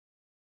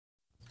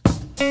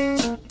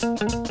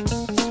Welcome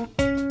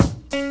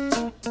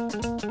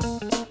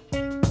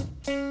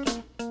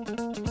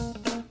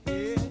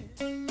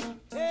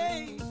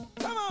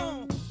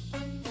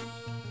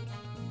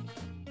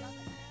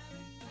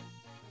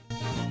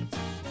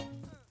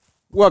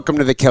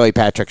to the Kelly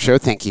Patrick Show.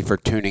 Thank you for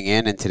tuning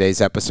in. In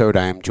today's episode,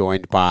 I am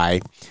joined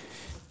by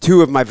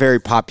two of my very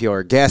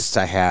popular guests.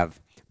 I have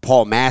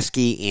Paul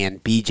Maskey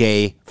and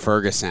BJ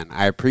Ferguson.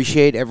 I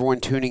appreciate everyone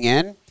tuning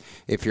in.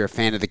 If you're a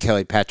fan of the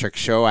Kelly Patrick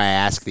Show, I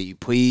ask that you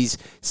please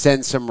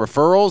send some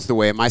referrals the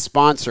way of my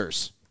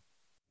sponsors.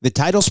 The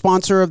title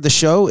sponsor of the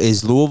show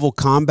is Louisville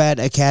Combat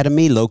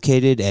Academy,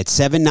 located at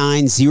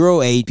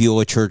 7908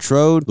 Beulah Church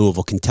Road,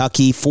 Louisville,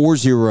 Kentucky,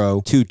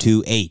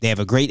 40228. They have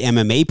a great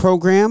MMA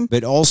program,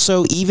 but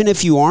also, even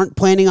if you aren't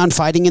planning on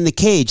fighting in the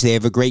cage, they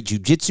have a great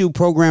jiu-jitsu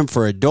program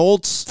for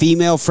adults,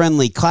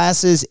 female-friendly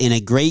classes, and a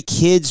great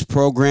kids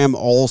program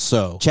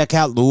also. Check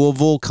out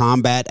Louisville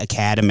Combat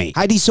Academy.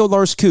 Heidi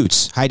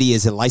Solars-Coots. Heidi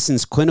is a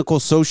licensed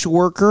clinical social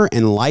worker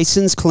and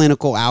licensed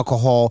clinical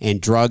alcohol and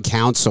drug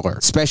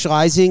counselor,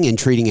 specializing in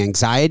treating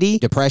anxiety,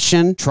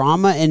 depression,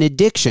 trauma, and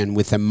addiction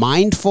with a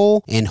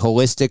mindful and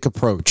holistic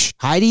approach.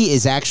 Heidi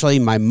is actually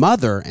my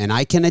mother, and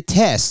I can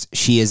attest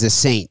she is a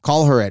saint.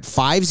 Call her at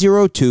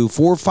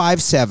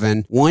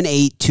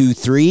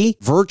 502-457-1823.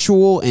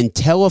 Virtual and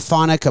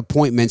telephonic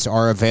appointments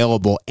are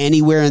available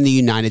anywhere in the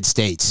United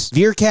States.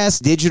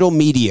 Veercast Digital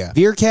Media.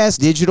 Veercast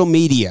Digital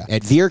Media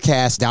at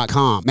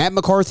veercast.com. Matt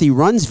McCarthy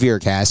runs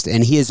Veercast,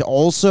 and he is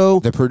also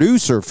the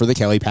producer for the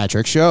Kelly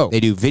Patrick Show. They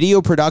do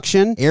video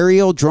production,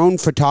 aerial drone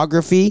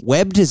photography,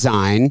 web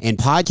design, and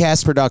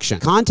podcast production.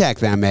 Contact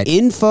them at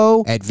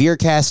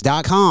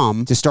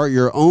info@veercast.com to start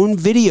your own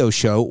video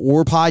show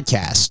or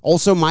podcast.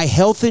 Also, my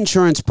health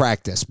insurance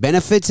practice,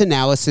 Benefits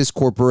Analysis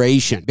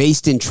Corporation.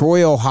 Based in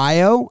Troy,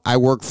 Ohio, I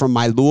work from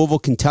my Louisville,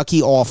 Kentucky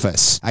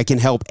office. I can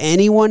help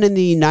anyone in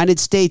the United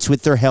States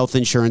with their health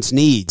insurance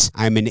needs.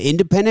 I'm an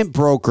independent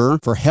broker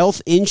for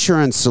health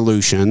insurance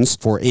solutions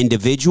for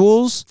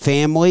individuals,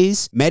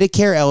 families,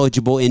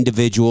 Medicare-eligible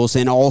individuals,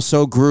 and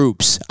also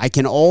groups. I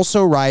can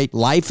also write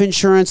life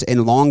insurance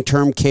and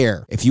long-term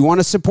care. If you want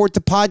to support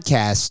the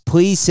podcast,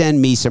 please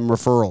send me some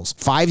referrals.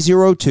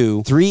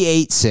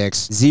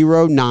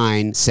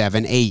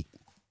 502-386-0978.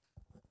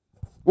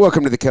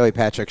 Welcome to the Kelly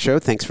Patrick Show.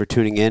 Thanks for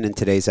tuning in. In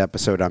today's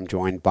episode, I'm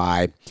joined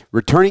by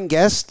returning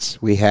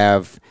guests. We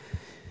have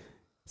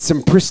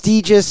some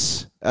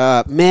prestigious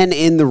men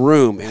in the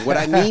room. And what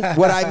I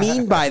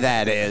mean by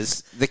that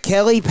is the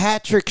Kelly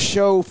Patrick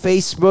Show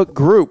Facebook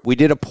group. We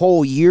did a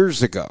poll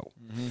years ago.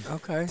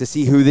 Okay. To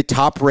see who the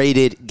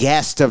top-rated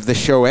guest of the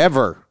show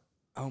ever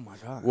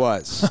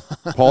was.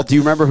 Paul, do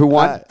you remember who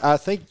won? I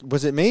think,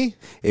 was it me?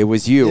 It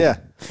was you. Yeah.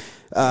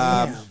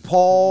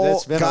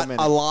 Paul got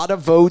a lot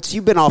of votes.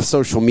 You've been off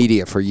social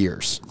media for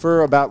years.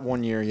 For about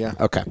 1 year, yeah.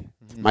 Okay.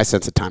 My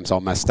sense of time's all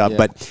messed up.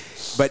 Yeah.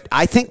 But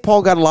I think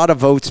Paul got a lot of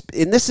votes,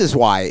 and this is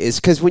why, is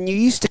because when you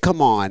used to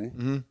come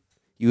on,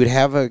 you would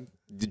have a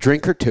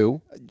drink or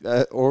two.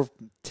 Or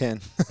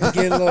 10.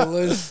 Get a little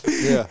loose.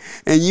 Yeah.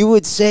 And you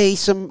would say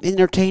some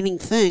entertaining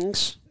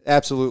things.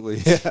 Absolutely.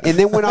 Yeah. And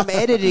then when I'm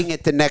editing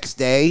it the next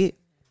day,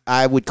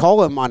 I would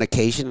call him on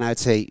occasion, and I'd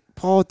say,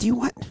 Paul,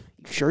 you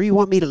sure you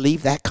want me to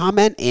leave that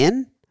comment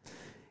in?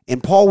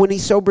 And Paul, when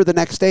he's sober the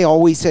next day,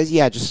 always says,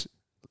 yeah, just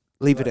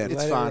leave it in.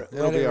 It's fine.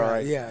 It'll be all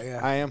right. Yeah.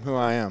 I am who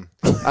I am.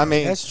 I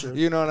mean, that's true.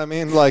 You know what I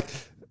mean? Like,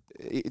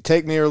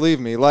 take me or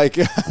leave me. Like,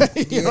 you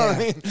know what I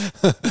mean?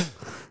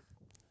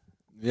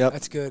 Yep.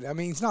 That's good. I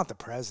mean, he's not the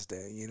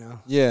president, you know.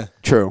 Yeah.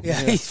 True.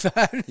 Yeah, he's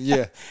fine.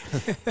 Yeah.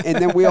 And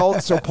then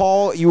so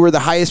Paul, you were the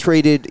highest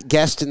rated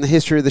guest in the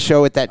history of the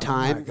show at that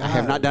time. I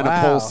have not done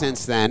a poll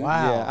since then.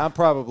 Wow. Yeah, I'm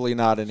probably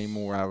not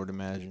anymore, I would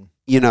imagine.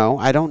 You know,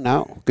 I don't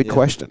know. Good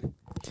question.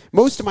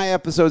 Most of my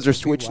episodes are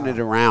switching it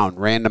around,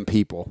 random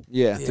people.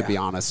 Yeah. To be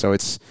honest. So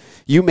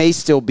you may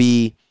still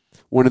be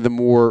one of the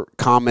more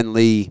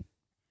commonly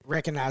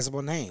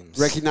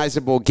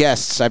recognizable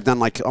guests. I've done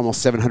like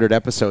almost 700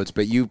 episodes,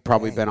 but you've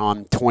probably been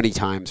on 20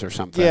 times or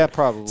something. Yeah,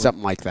 probably.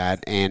 Something like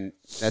that. And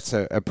that's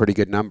a pretty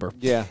good number.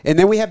 Yeah. And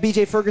then we have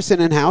BJ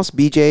Ferguson in house.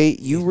 BJ,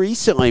 you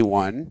recently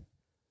won.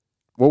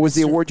 What was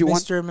the award you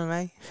won? Mr.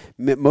 MMA?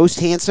 Most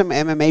handsome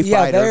MMA fighter.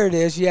 Yeah, there it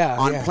is. Yeah.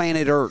 On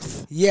planet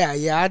Earth. Yeah,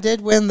 I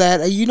did win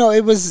that.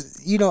 It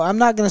was, I'm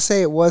not going to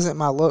say it wasn't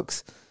my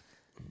looks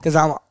because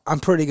I'm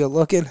pretty good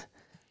looking.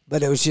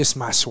 But it was just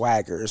my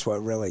swagger is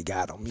what really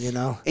got him, you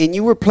know. And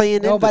you were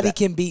playing. Nobody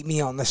can beat me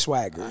on the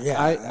swagger.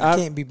 Yeah, I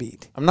can't be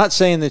beat. I'm not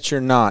saying that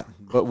you're not,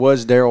 but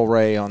was Daryl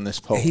Ray on this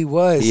poll? He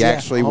was. He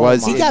actually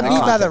was. He got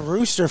beat by the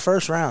Rooster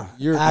first round.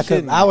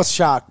 I was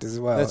shocked as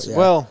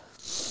well.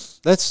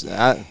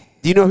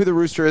 Do you know who the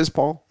Rooster is,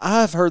 Paul?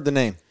 I've heard the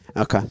name.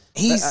 Okay.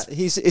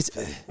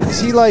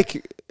 Is he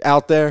like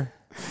out there?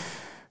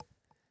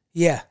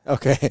 Yeah.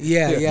 Okay.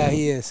 Yeah,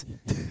 he is.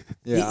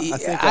 Yeah,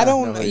 I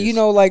don't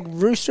know, like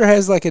Rooster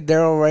has like a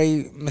Daryl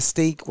Ray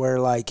mystique where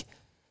like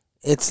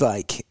it's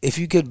like if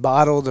you could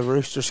bottle the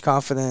Rooster's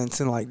confidence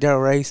and like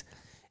Daryl Ray's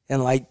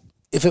and like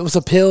if it was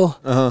a pill,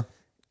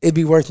 it'd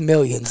be worth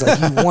millions.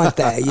 Like you want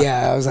that.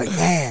 Yeah. I was like,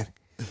 man.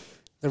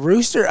 The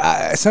Rooster,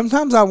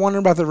 sometimes I wonder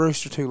about the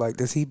Rooster, too. Like,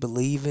 does he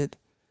believe it,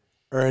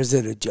 or is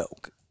it a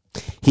joke?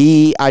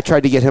 I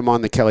tried to get him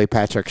on the Kelly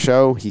Patrick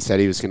show. He said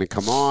he was going to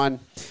come on.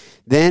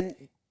 Then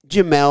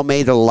Jamel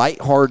made a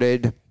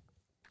lighthearted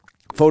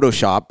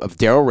Photoshop of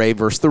Darryl Ray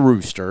versus the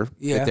Rooster.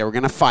 Yeah. That they were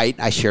going to fight.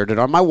 I shared it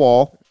on my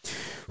wall.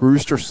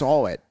 Rooster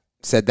saw it.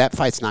 Said that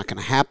fight's not going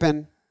to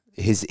happen.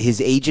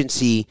 His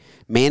agency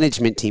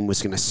management team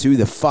was going to sue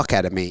the fuck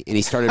out of me. And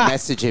he started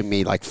messaging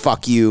me like,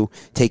 fuck you,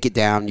 take it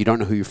down. You don't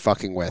know who you're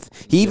fucking with.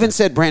 He even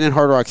said Brandon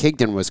Hard Rock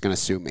Higdon was going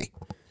to sue me.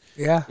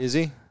 Yeah. Is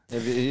he?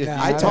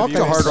 I talked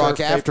to Hard Rock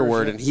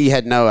afterward, and he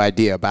had no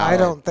idea about it. I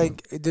don't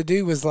think the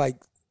dude was like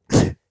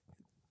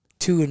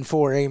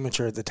 2-4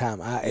 amateur at the time.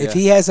 If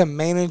he has a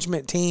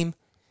management team,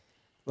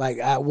 like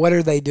what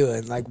are they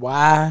doing? Like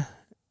why?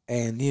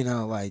 And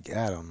like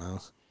I don't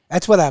know.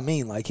 That's what I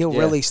mean. Like he'll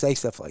really say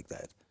stuff like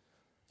that.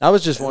 I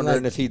was just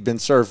wondering if he'd been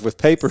served with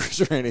papers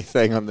or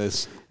anything on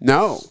this.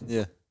 No.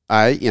 Yeah.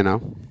 I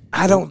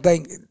don't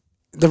think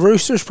the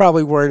Rooster's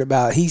probably worried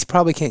about. He's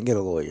probably can't get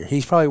a lawyer.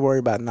 He's probably worried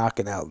about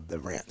knocking out the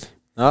rent.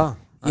 Oh,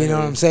 you know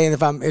what I'm saying?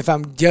 If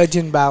I'm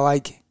judging by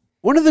like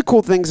one of the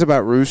cool things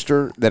about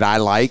Rooster that I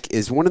like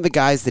is one of the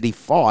guys that he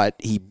fought.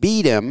 He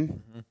beat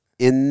him,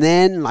 and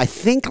then I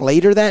think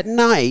later that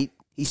night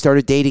he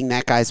started dating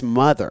that guy's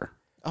mother.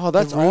 Oh,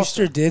 that's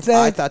Rooster did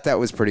that? I thought that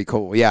was pretty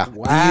cool. Yeah.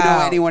 Wow. Do you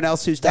know anyone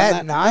else who's done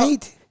that?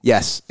 Night?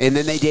 Yes. And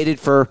then they dated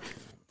for,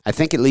 I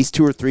think, at least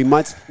 2 or 3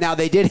 months. Now,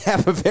 they did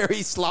have a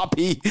very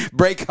sloppy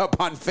breakup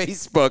on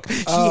Facebook.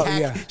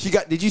 She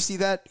got. Did you see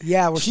that?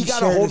 Yeah. Well, she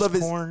got a hold of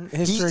his porn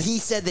history. He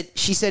said that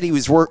she said he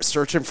was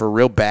searching for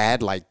real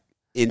bad, like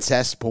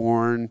incest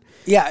porn.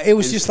 Yeah, it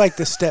was just like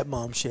the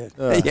stepmom shit.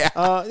 Yeah,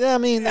 I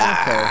mean, okay.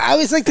 I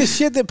was like the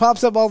shit that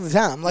pops up all the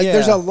time. Like,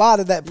 there's a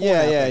lot of that porn.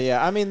 Yeah.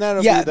 I mean,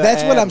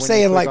 that's what I'm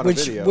saying. Like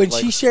when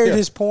she shared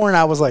his porn,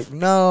 I was like,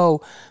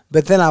 no.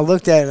 But then I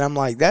looked at it and I'm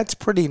like, that's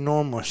pretty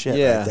normal shit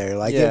right there.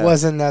 Like it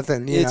wasn't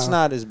nothing. It's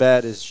not as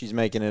bad as she's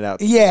making it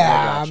out.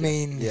 Yeah, I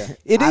mean,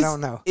 I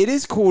don't know. It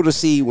is cool to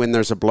see when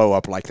there's a blow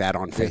up like that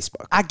on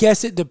Facebook. I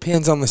guess it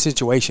depends on the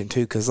situation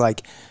too, because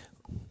like,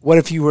 what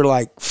if you were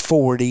like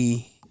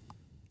 40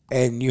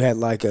 and you had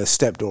like a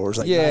stepdaughter was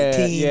like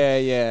 19?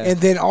 Yeah. And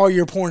then all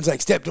your porn's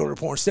like stepdaughter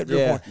porn.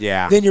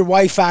 Yeah. Then your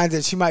wife finds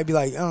it. She might be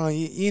like,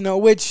 oh,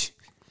 which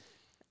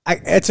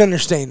it's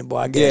understandable,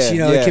 I guess.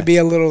 It could be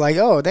a little like,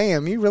 oh,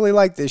 damn, you really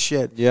like this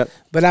shit. Yep.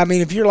 But I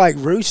mean, if you're like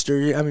Rooster,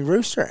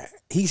 Rooster,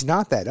 he's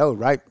not that old,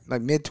 right?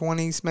 Like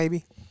mid-20s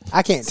maybe?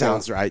 I can't tell.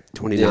 Sounds right.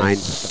 29,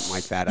 something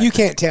like that. You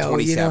can't tell.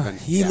 27.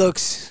 He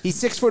looks. He's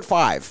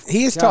 6'5".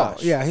 He is tall.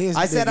 Yeah, he is.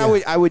 I said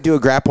I would do a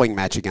grappling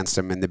match against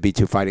him in the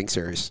B2 fighting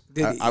series.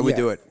 I would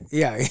do it.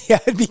 Yeah,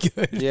 it'd be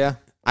good. Yeah.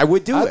 I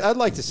would do it. I'd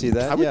like to see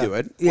that. I would do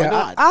it. Yeah, why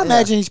not? I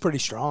imagine he's pretty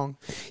strong.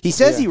 He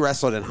says he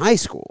wrestled in high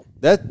school.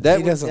 That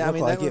he doesn't look that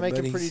like would it, make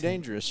but him pretty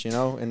dangerous,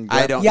 And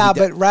I don't. Yeah,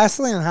 but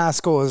wrestling in high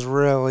school is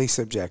really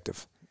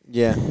subjective.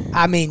 Yeah.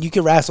 I mean, you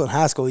could wrestle in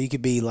high school. You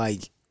could be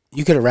like.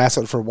 You could have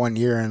wrestled for 1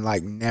 year and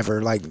like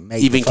never like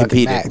made even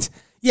competed. Match.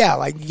 Yeah,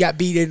 like you got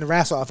beat in the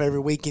wrestle off every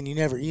week and you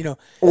never,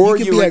 or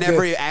you were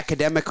never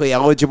academically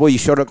eligible. You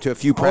showed up to a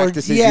few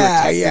practices. You were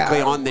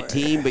technically on the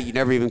team, but you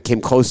never even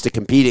came close to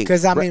competing.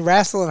 Because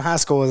wrestling in high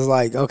school is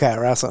like, okay,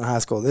 wrestling in high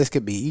school. This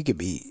could be, you could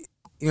be,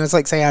 it's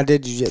like saying I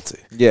did jiu-jitsu.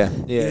 Yeah.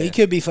 You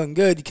could be fucking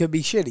good. You could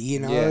be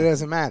shitty. It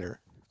doesn't matter.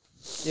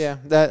 Yeah,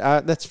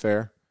 that's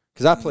fair.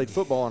 Because I played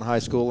football in high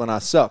school and I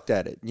sucked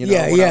at it.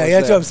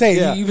 That's what I'm saying.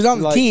 Yeah. You was on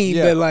the team,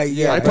 but like,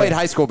 I played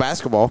high school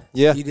basketball.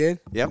 Yeah, you did.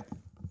 Yep.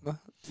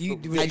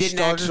 I didn't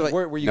actually.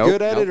 Were you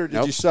good at it, or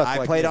did you suck?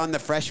 I played on the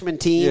freshman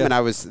team, and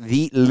I was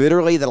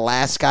literally the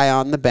last guy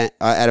on the bench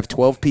out of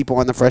 12 people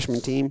on the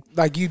freshman team.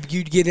 Like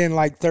you'd get in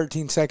like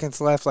 13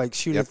 seconds left, like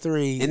shoot a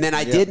three, and then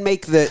I did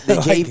make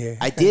the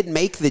I did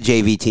make the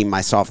JV team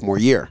my sophomore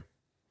year.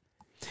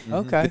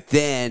 Okay. But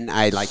then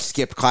I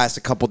skipped class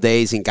a couple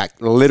days and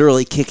got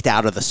literally kicked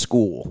out of the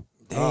school.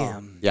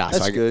 Damn. Yeah,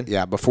 that's good.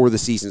 Yeah, before the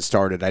season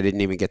started, I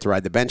didn't even get to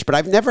ride the bench. But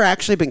I've never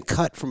actually been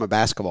cut from a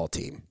basketball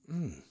team.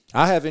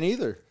 I haven't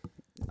either.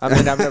 I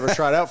mean, I've never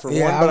tried out for one,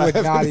 but I would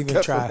haven't not been even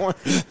cut try. for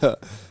one.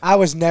 I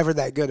was never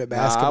that good at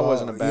basketball. I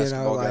wasn't a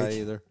basketball guy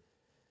either.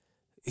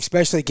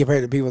 Especially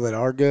compared to people that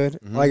are good.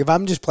 Like if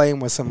I'm just playing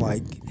with some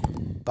like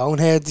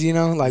boneheads,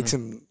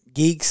 some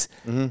geeks,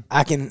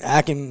 I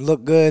can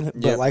look good,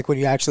 but like when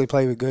you actually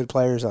play with good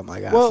players, I'm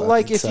like, well,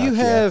 like if you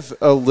have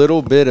a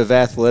little bit of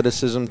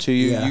athleticism to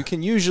you, you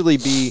can usually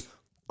be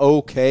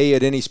okay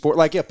at any sport,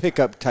 like a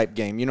pickup type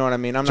game. You know what I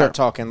mean? I'm not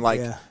talking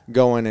like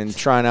going and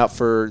trying out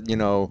for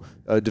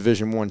a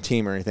Division I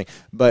team or anything,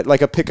 but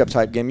like a pickup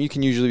type game, you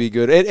can usually be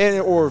good at,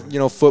 or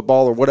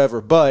football or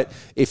whatever. But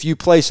if you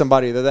play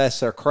somebody that's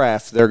their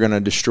craft, they're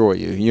gonna destroy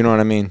you. You know what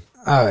I mean?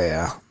 Oh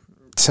yeah.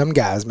 Some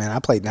guys, man, I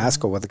played in high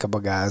school with a couple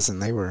of guys,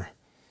 and they were,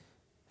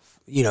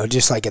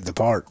 just like at the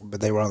park, but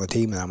they were on the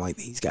team, and I'm like,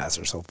 these guys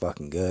are so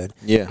fucking good.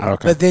 Yeah.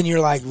 Okay. But then you're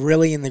like,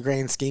 really, in the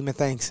grand scheme of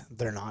things,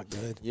 they're not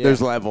good. Yeah.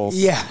 There's levels.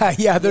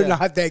 Yeah, they're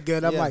not that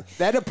good. I'm like,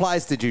 that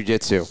applies to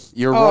jiu-jitsu.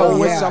 You're rolling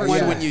with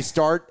someone when you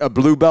start, a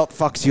blue belt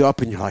fucks you up,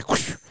 and you're like,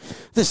 whoosh.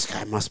 this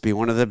guy must be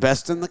one of the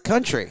best in the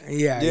country.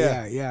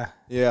 Yeah.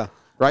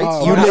 Right?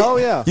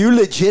 Oh, You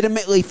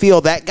legitimately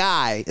feel that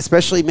guy,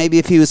 especially maybe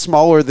if he was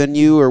smaller than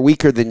you or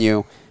weaker than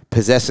you,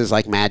 possesses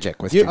like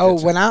magic with jiu-jitsu. Oh,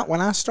 when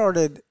I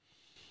started,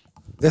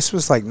 this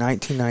was like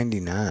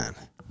 1999,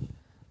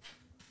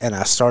 and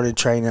I started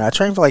training. I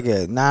trained for like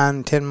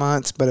 9-10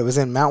 months, but it was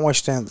in Mount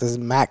Washington. This is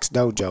Mac's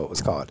Dojo, it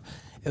was called.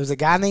 It was a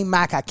guy named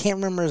Mac. I can't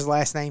remember his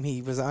last name.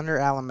 He was under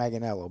Alan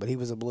Maganello, but he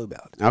was a blue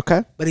belt.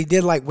 Okay. But he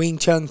did like Wing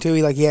Chun too.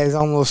 He had his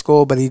own little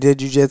school, but he did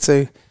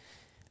jiu-jitsu.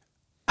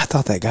 I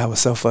thought that guy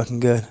was so fucking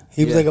good.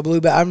 He was like a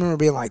blue belt. I remember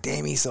being like,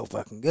 damn, he's so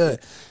fucking good.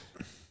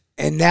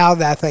 And now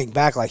that I think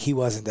back, like, he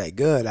wasn't that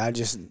good. I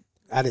didn't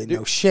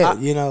know shit,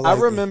 I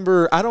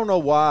remember, I don't know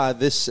why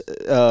this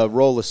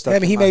role is stuck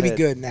in my he may head. be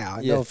good now.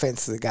 Yeah. No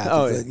offense to the guy.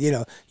 Oh,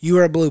 but, you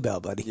were a blue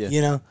belt, buddy.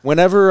 Yeah.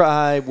 Whenever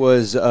I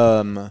was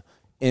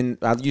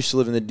I used to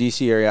live in the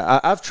D.C. area.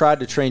 I've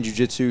tried to train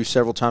jiu-jitsu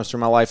several times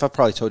through my life. I've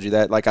probably told you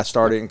that. Like, I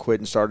started and quit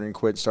and started and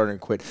quit and started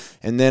and quit.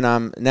 And then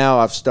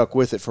I've stuck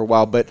with it for a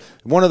while. But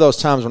one of those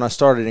times when I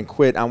started and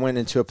quit, I went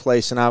into a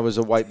place and I was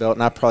a white belt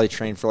and I probably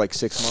trained for like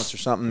 6 months or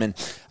something. And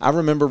I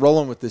remember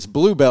rolling with this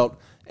blue belt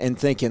and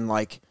thinking,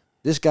 like,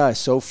 this guy is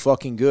so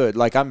fucking good.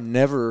 Like, I'm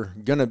never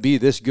going to be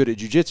this good at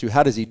jiu-jitsu.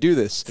 How does he do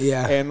this?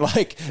 Yeah. And,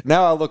 like,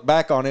 now I look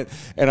back on it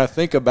and I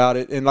think about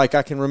it and, like,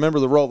 I can remember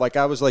the roll. Like,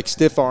 I was, like,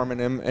 stiff-arming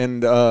him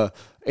and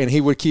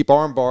he would keep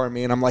arm barring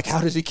me. And I'm like,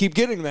 how does he keep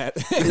getting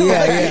that?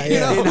 Yeah.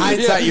 In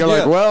hindsight, you're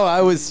like, well,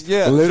 I was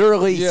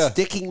literally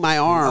sticking my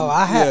arm. Oh,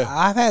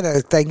 I've had a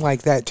thing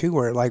like that, too,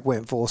 where it, like,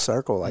 went full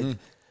circle. Like,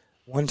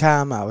 one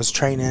time I was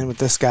training with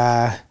this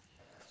guy,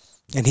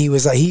 and he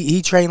was like,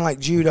 he trained like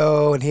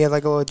judo, and he had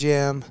like a little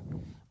gym,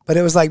 but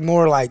it was like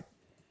more like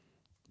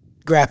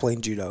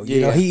grappling judo. You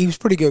know, he was a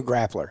pretty good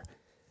grappler.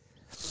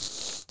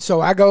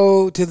 So I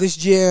go to this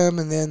gym,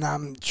 and then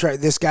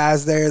this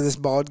guy's there, this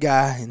bald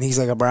guy, and he's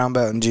like a brown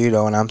belt in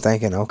judo, and I'm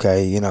thinking,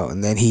 okay,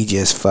 and then he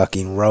just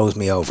fucking rolls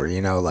me over,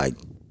 like,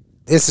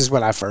 this is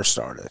when I first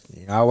started.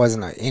 I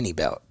wasn't any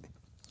belt.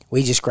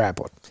 We just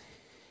grappled.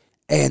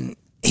 And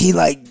he,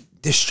 like,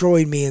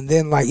 destroyed me, and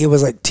then, like, it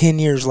was like 10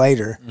 years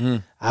later,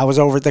 I was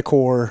over at the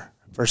core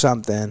for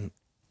something.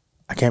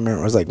 I can't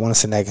remember. It was like one of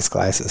Seneca's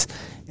classes,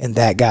 and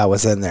that guy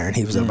was in there, and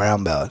he was a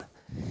brown belt.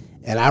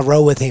 And I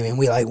rode with him, and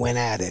we, like, went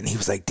at it, and he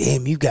was like,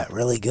 damn, you got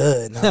really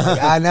good. And I'm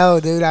like, I know,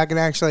 dude. I can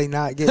actually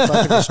not get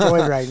fucking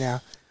destroyed right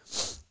now.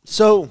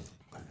 So,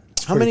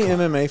 how many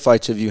MMA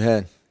fights have you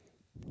had?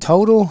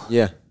 Total?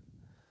 Yeah.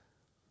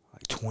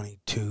 Like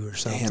 22 or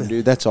something. Damn,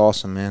 dude, that's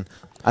awesome, man.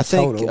 I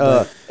think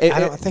Total,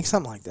 I think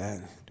something like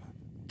that.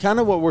 Kind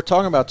of what we're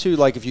talking about, too,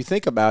 like, if you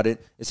think about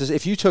it, it says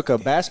if you took a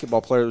basketball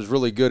player that was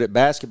really good at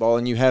basketball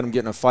and you had him get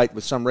in a fight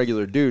with some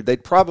regular dude,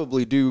 they'd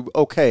probably do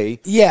okay.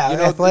 Yeah,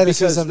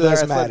 athleticism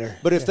does matter.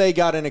 But if they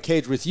got in a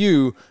cage with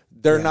you,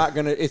 they're not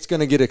going to – it's going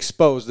to get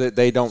exposed that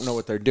they don't know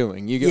what they're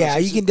doing. You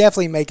can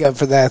definitely make up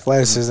for the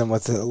athleticism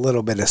with a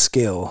little bit of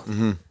skill.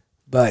 Mm-hmm.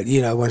 But,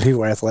 when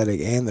people are athletic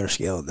and they're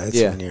skilled, that's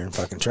when you're in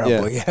fucking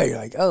trouble. Yeah, you're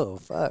like, oh,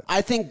 fuck.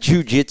 I think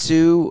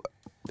jiu-jitsu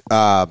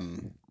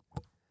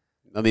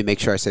let me make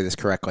sure I say this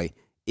correctly.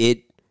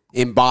 It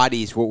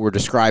embodies what we're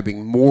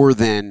describing more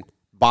than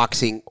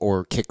boxing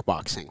or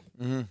kickboxing.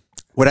 Mm-hmm.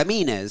 What I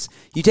mean is,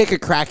 you take a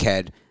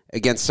crackhead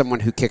against someone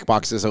who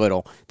kickboxes a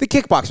little, the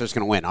kickboxer's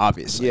going to win,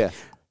 obviously. Yeah.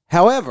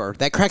 However,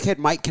 that crackhead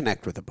might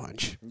connect with a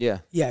punch. Yeah.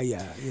 Yeah.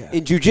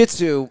 In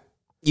jiu-jitsu,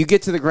 you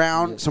get to the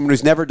ground, someone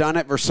who's never done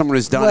it versus someone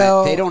who's done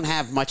it, they don't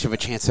have much of a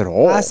chance at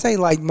all. I say,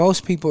 like,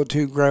 most people,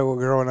 too,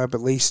 growing up,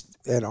 at least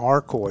in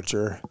our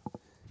culture,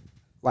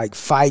 like,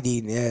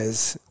 fighting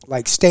is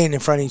like staying in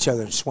front of each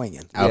other and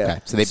swinging. Okay.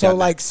 So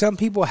like, some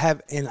people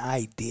have an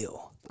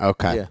ideal.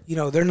 Okay.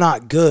 Yeah. They're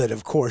not good,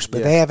 of course,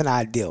 but they have an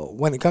ideal.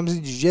 When it comes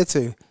to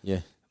jiu-jitsu,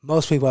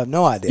 most people have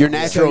no idea. Your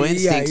natural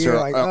instincts are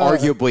like,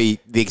 arguably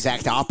the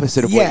exact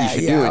opposite of what you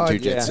should do in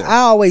jiu-jitsu. I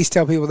always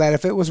tell people that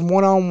if it was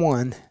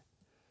one-on-one,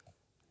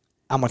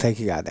 I'm going to take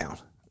a guy down.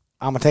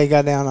 I'm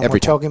going to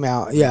choke him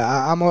out.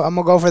 Yeah, I'm going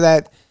to go for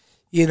that.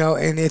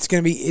 And it's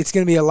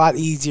gonna be a lot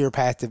easier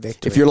path to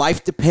victory. If your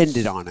life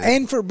depended on it,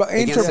 and for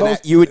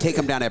both, you would take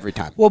them down every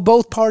time. Well,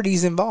 both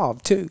parties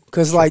involved too,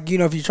 because if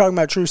you're talking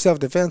about true self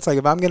defense, like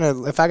if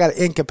I got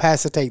to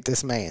incapacitate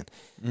this man,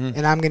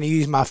 and I'm gonna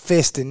use my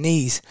fist and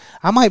knees,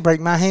 I might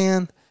break my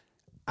hand.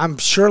 I'm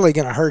surely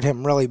gonna hurt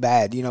him really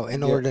bad.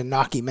 In order to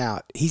knock him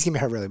out, he's gonna be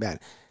hurt really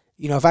bad.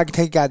 If I can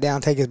take a guy down,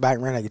 take his back,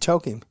 and run, I can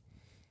choke him.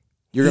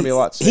 You're gonna be a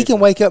lot safer. He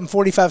can wake up in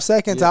 45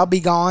 seconds. I'll be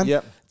gone.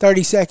 Yep.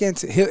 30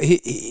 seconds,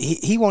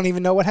 he won't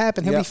even know what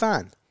happened. He'll be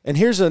fine. And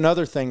here's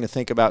another thing to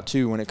think about,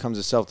 too, when it comes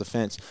to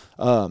self-defense.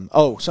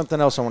 Something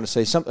else I want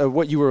to say.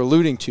 What you were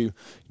alluding to,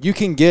 you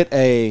can get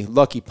a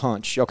lucky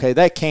punch. Okay,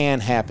 that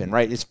can happen,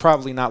 right? It's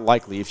probably not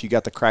likely if you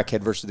got the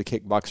crackhead versus the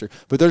kickboxer.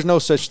 But there's no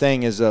such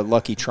thing as a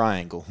lucky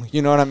triangle.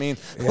 You know what I mean?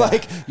 Yeah.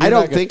 I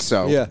don't think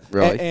so,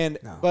 really.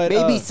 But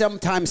maybe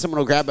sometimes someone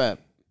will grab a...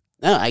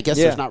 No, I guess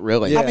there's not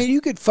really. I mean, you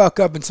could fuck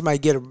up and somebody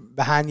get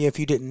behind you if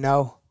you didn't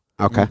know.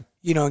 Okay.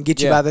 and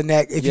get you by the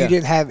neck. If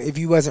if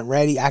you wasn't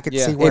ready, I could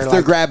see where if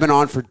they're grabbing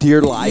on for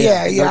dear life,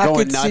 they're I going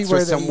could nuts see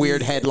where with some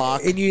weird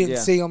headlock, and you didn't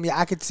see them. Yeah,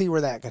 I could see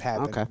where that could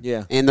happen. Okay,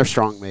 yeah, and they're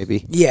strong,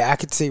 maybe. Yeah, I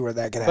could see where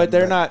that could happen. But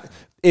they're not.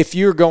 If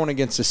you're going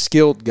against a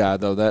skilled guy,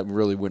 though, that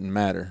really wouldn't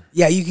matter.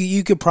 Yeah,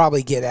 you could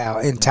probably get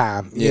out in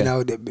time. You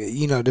know,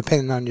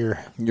 depending on your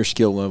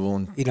skill level,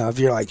 and if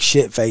you're like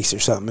shit face or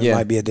something, it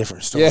might be a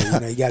different story.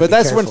 Yeah, you gotta but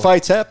that's careful. when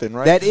fights happen,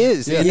 right? That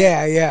is,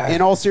 yeah.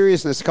 In all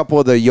seriousness, a couple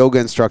of the yoga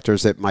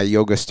instructors at my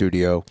yoga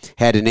studio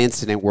had an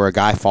incident where a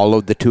guy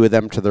followed the two of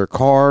them to their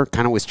car,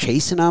 kind of was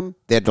chasing them.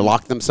 They had to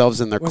lock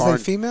themselves in their car.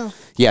 Was they female?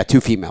 Yeah,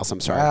 two females.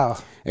 I'm sorry. Wow.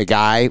 A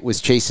guy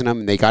was chasing them,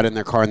 and they got in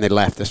their car and they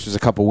left. This was a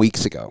couple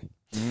weeks ago.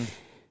 Mm-hmm.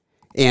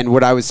 And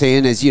what I was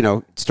saying is,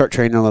 start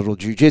training a little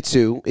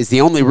jiu-jitsu is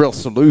the only real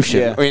solution.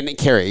 Yeah. And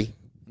carry.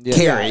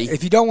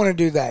 If you don't want to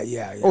do that,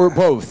 or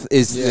both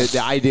is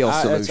the ideal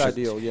solution. That's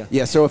ideal, yeah.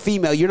 Yeah, so a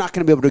female, you're not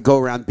going to be able to go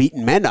around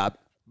beating men up,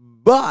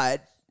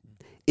 but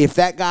if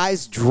that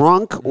guy's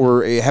drunk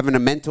or having a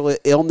mental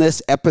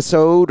illness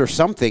episode or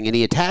something and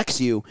he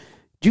attacks you,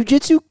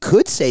 jiu-jitsu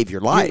could save your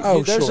life.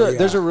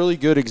 There's a really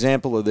good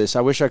example of this.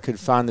 I wish I could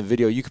find the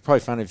video. You could probably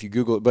find it if you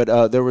Google it.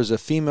 But there was a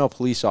female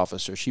police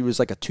officer. She was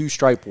like a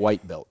 2-stripe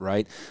white belt,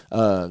 right?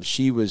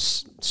 She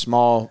was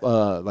small,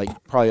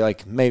 probably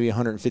maybe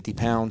 150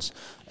 pounds.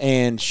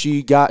 And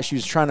she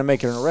was trying to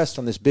make an arrest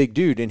on this big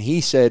dude. And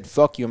he said,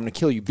 "Fuck you, I'm going to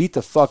kill you." Beat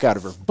the fuck out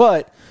of her.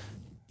 But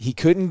he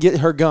couldn't get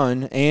her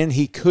gun, and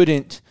he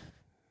couldn't.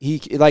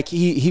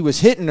 He was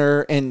hitting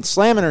her and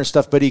slamming her and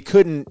stuff, but he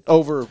couldn't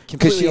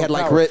because she had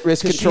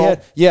wrist control.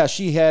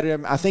 She had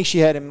him. I think she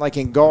had him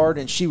in guard,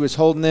 and she was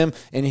holding him,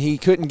 and he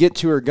couldn't get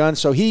to her gun.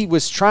 So he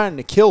was trying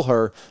to kill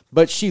her,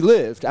 but she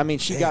lived. I mean,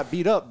 she got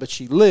beat up, but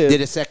she lived.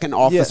 Did a second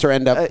officer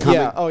end up coming?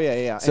 Yeah. Oh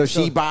yeah. So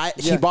she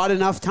bought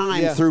enough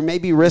time through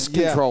maybe wrist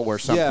control or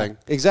something.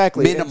 Yeah,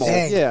 exactly. Minimal.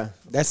 Dang, yeah,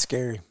 that's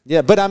scary.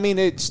 Yeah, but I mean,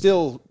 it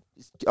still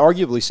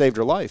arguably saved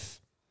her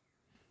life.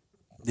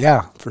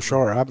 Yeah, for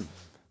sure.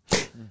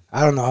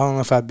 I don't know. I don't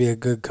know if I'd be a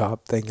good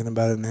cop thinking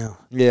about it now.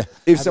 Yeah,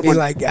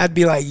 I'd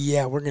be like,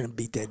 yeah, we're gonna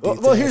beat that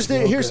dude. Well, here's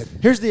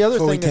the other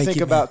thing to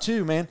think about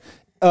too, man.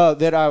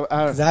 That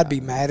I'd be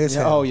mad as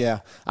hell. Oh yeah,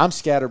 I'm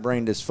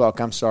scatterbrained as fuck.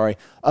 I'm sorry.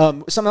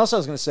 Something else I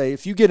was going to say: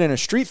 if you get in a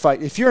street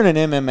fight, if you're in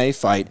an MMA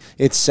fight,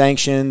 it's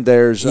sanctioned.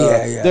 There's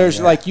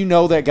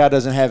that guy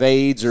doesn't have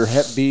AIDS or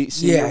Hep B,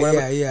 or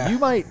whatever. You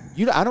might.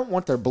 I don't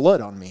want their blood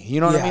on me.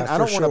 You know what I mean? I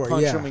don't want to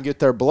punch them and get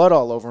their blood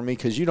all over me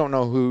because you don't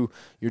know who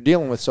you're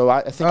dealing with. So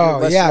I think. You're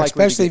less likely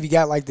especially if you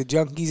got the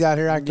junkies out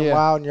here acting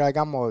wild, and you're like,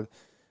 I'm gonna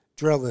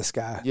drill this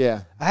guy.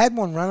 Yeah. I had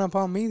one run up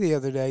on me the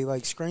other day,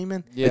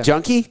 screaming. Yeah. A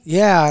junkie?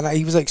 Yeah, and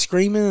he was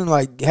screaming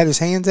and had his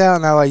hands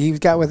out, and he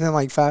got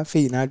within 5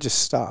 feet, and I just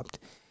stopped.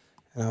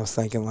 And I was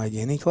thinking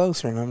any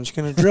closer, and I'm just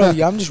gonna drill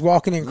you. I'm just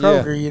walking in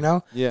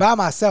Kroger, by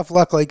myself,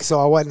 luckily,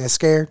 so I wasn't as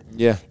scared.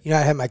 Yeah. I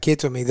had my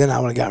kids with me. Then I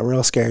would have got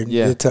real scared and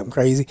did something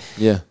crazy.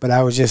 Yeah. But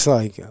I was just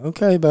like,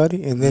 okay,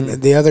 buddy. And then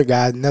another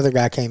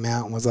guy came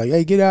out and was like,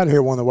 hey, get out of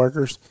here, one of the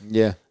workers.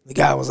 Yeah. The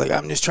guy was like,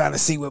 I'm just trying to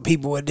see what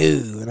people would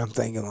do. And I'm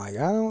thinking,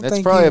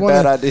 that's probably a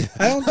bad idea.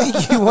 I don't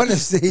think you want to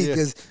see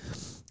because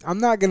I'm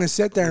not going to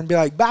sit there and be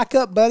like, back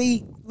up,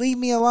 buddy. Leave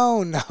me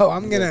alone. No,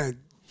 I'm going to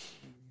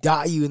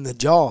got you in the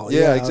jaw.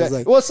 Yeah,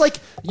 exactly. Well, it's like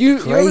you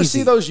ever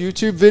see those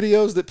YouTube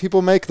videos that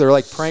people make? They're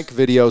prank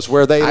videos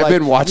where they. I've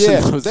been watching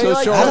those. They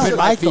I don't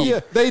like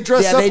them. They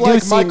dress up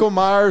like Michael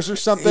Myers or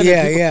something.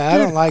 Yeah, I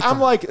don't like them. I'm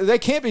like, they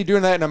can't be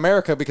doing that in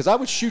America because I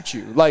would shoot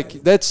you.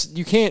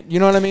 You can't. You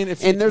know what I mean?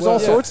 And there's all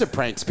sorts of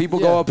pranks. People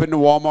go up into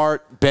Walmart,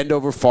 bend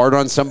over, fart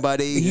on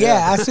somebody.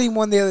 Yeah, I seen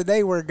one the other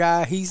day where a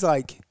guy he's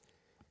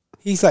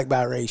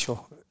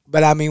biracial.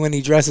 But I mean, when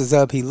he dresses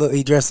up,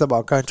 he dresses up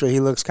all country. He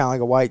looks kind of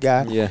like a white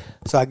guy. Yeah.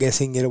 So I guess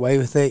he can get away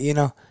with it,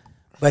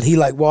 But he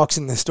walks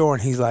in the store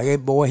and he's like, "Hey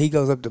boy," he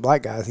goes up to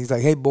black guys. He's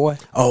like, "Hey boy."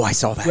 Oh, I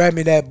saw that. Grab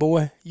me that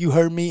boy. You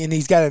heard me. And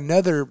he's got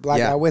another black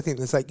guy with him.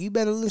 It's like, you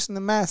better listen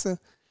to Massa.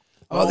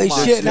 Oh, they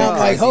shit. And I'm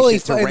like, holy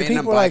fuck. And the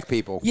people are like,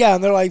 yeah,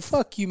 and they're like,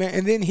 fuck you, man.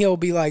 And then he'll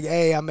be like,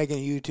 hey, I'm making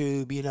a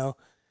YouTube,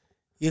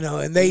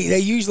 and they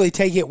usually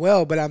take it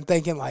well. But I'm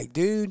thinking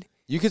dude.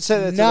 You could say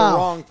that to the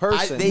wrong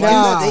person. They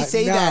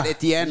say that at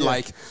the end,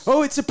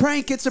 oh, it's a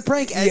prank, as if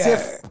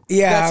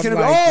that's going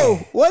to be,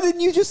 why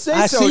didn't you just say so?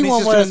 I seen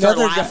one where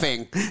another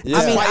laughing. Yeah.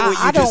 I mean,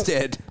 what you just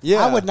did.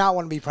 Yeah. I would not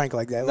want to be pranked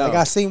like that. No.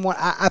 I seen one,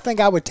 I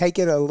think I would take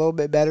it a little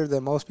bit better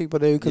than most people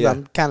do because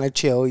I'm kind of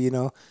chill,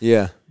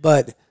 Yeah.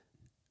 But,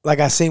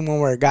 I seen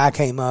one where a guy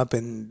came up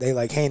and they,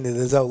 handed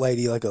this old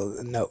lady, a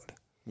note.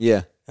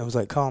 Yeah. And was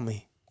like, call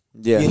me.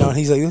 Yeah. And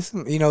he's like,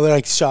 listen,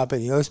 they're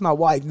shopping, this is my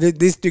wife.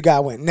 This dude guy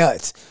went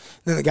nuts.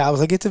 Then the guy was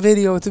like, it's a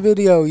video,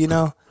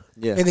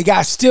 Yeah. And the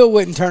guy still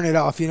wouldn't turn it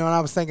off, and I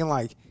was thinking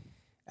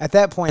at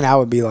that point I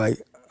would be like,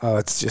 oh,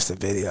 it's just a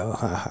video.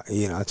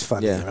 It's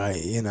funny,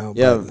 right?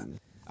 Yeah.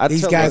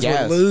 These guys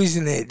were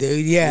losing it,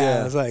 dude. Yeah.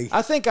 I was like,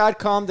 I think I'd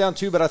calm down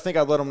too, but I think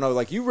I'd let them know,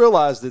 like, you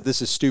realize that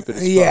this is stupid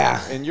as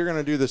fuck, and you're going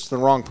to do this to the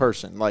wrong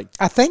person. Like,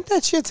 I think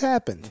that shit's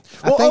happened.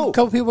 I think a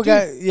couple people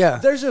got,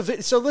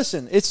 There's so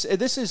listen, this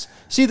is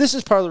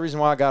part of the reason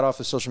why I got off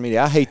of social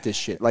media. I hate this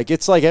shit. Like,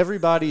 it's like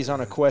everybody's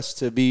on a quest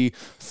to be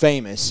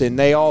famous, and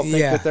they all think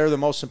that they're the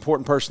most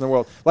important person in the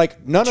world.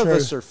 Like, none of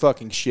us are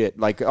fucking shit.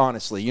 Like,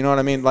 honestly, you know what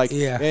I mean? Like,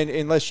 and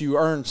unless you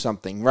earn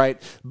something,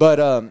 right?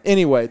 But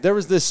anyway, there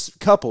was this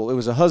couple. It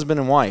was a husband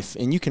and wife,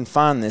 and you can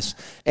find this.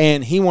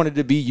 And he wanted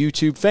to be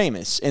YouTube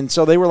famous, and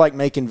so they were like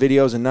making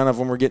videos, and none of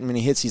them were getting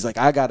many hits. He's like,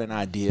 I got an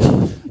idea.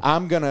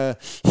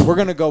 We're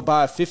gonna go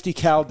buy a 50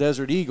 cal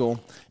Desert Eagle,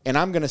 and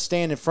I'm going to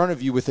stand in front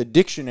of you with a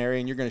dictionary,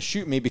 and you're going to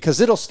shoot me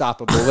because it'll stop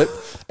a bullet.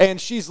 And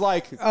she's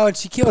like, oh, and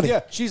she killed him.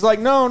 Yeah, she's like,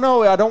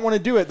 no, I don't want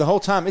to do it. The whole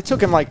time it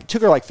took her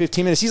like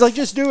 15 minutes. He's like,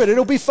 just do it.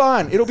 It'll be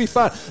fine.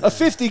 A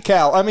 50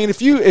 cal. I mean,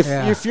 if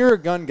you're a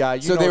gun guy,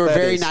 you know they were what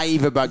very is.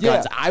 naive about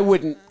guns. I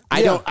wouldn't.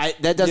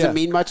 That doesn't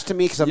mean much to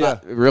me because I'm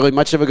not really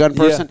much of a gun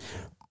person.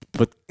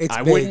 But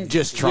I wouldn't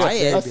just try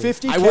it. A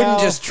 50 cal. I wouldn't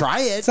just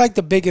try it. It's like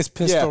the biggest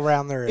pistol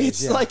round there is.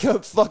 It's like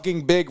a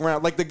fucking big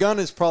round. Like, the gun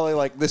is probably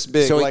like this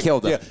big. So he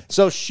killed him. Yeah.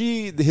 So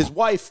his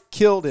wife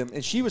killed him,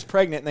 and she was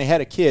pregnant, and they had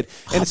a kid.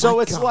 And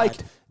so it's like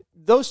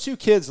those two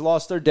kids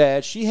lost their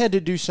dad. She had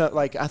to do something.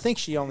 Like, I think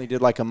she only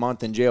did like a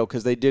month in jail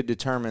because they did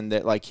determine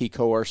that like he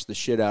coerced the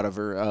shit out of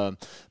her.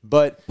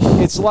 But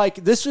it's like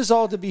this was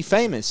all to be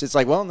famous. It's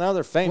like, well, now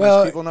they're famous.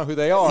 Well, people know who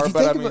they are.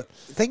 But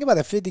think about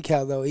a 50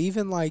 cal though.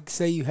 Even like,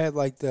 say you had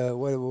like the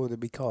what would it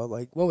be called?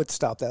 Like, what would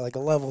stop that? Like a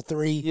level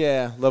 3.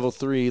 Yeah, level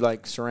 3,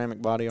 like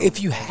ceramic body.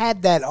 If you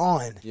had that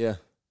on,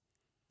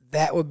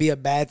 that would be a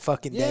bad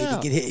fucking day to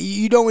get hit.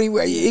 You don't even.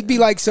 It'd be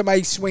like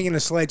somebody swinging a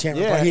sledgehammer.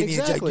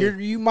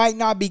 Exactly. You might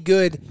not be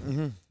good.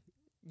 Mm-hmm.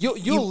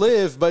 You'll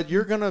live, but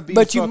you're gonna be.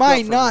 But you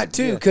might not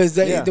too, because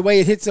the way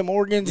it hits some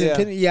organs.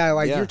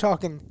 You're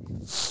talking.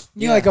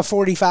 Like a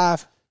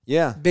 45.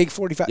 Yeah, big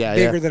 45,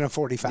 bigger than a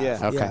 45. Yeah,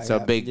 okay, so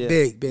big.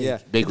 Big. Yeah,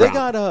 big. They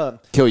round.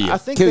 got kill you. I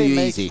think kill they you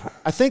make, easy.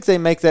 I think they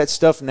make that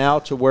stuff now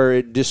to where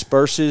it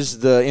disperses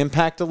the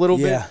impact a little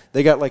bit.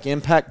 They got like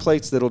impact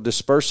plates that'll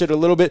disperse it a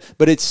little bit,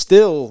 but it's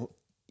still.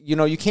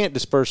 You can't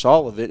disperse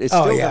all of it. It's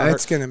still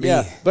it's going to be.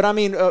 Yeah, but I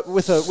mean,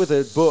 with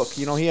a book,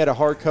 he had a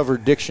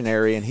hardcover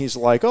dictionary, and he's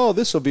like, "Oh,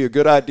 this will be a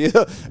good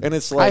idea." And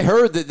it's like, I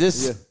heard that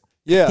this.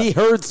 Yeah, he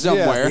heard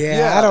somewhere.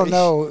 Yeah, I don't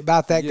know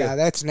about that guy.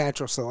 That's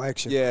natural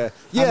selection. Yeah.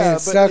 I mean, it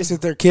sucks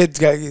that their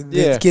kids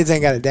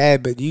ain't got a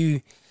dad, but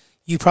you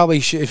probably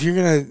should. If you're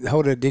going to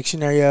hold a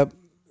dictionary up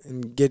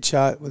and get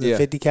shot with a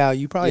 50 cal,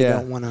 you probably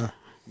don't want to.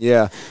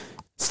 Yeah,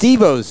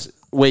 Steve-O's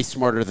way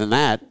smarter than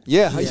that.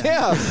 Yeah,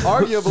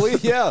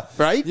 arguably,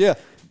 right? Yeah.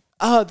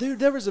 Dude,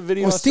 there was a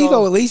video. Well,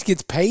 Steve-O at least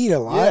gets paid a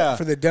lot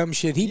for the dumb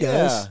shit he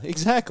does. Yeah,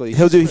 exactly.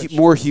 He'll do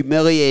more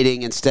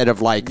humiliating instead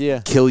of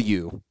kill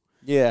you.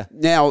 Yeah.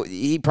 Now,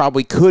 he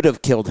probably could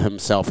have killed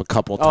himself a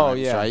couple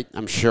times, right?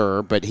 I'm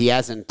sure, but he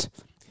hasn't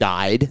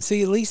died.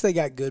 See, at least they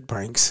got good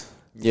pranks.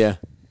 Yeah.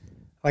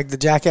 Like the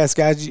Jackass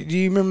guys. Do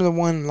you remember the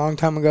one a long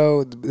time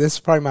ago? This is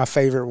probably my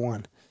favorite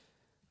one.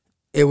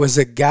 It was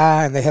a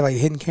guy, and they had like a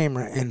hidden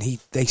camera, and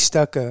they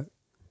stuck a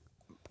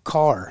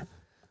car,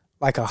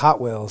 like a Hot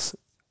Wheels,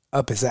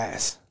 up his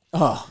ass.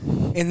 Oh.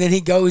 And then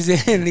he goes in,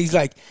 and he's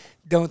like,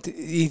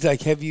 he's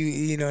like, have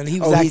you, and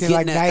he was acting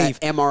like naive.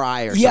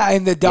 MRI or something. Yeah,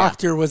 and the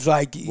doctor was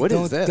like, what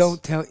is this?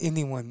 Don't tell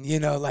anyone,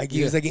 like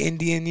he was like an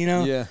Indian,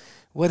 Yeah.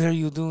 What are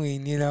you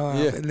doing,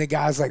 And the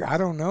guy's like, I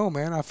don't know,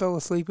 man. I fell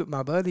asleep with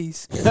my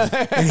buddies.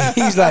 And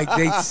he's like,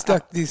 they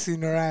stuck this in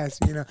their ass,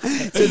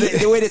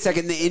 So wait a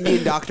second. The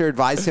Indian doctor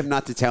advised him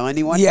not to tell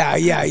anyone? Yeah.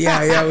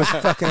 It was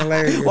fucking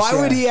hilarious. Why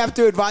would he have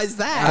to advise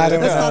that? I don't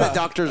know. That's not a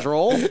doctor's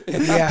role.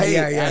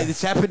 Yeah.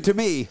 It's happened to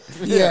me.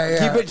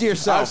 Yeah. Keep it to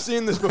yourself. I've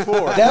seen this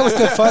before. That was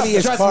the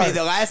funniest part. Trust me,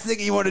 the last thing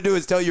you want to do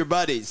is tell your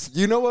buddies.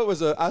 You know what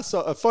was I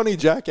saw a funny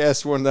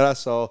Jackass one that I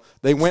saw.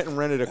 They went and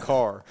rented a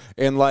car,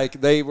 and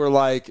they were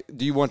like,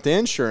 do you want the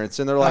insurance?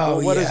 And they're like,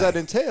 well, what does that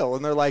entail?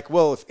 And they're like,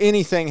 well, if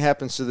anything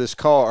happens to this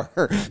car,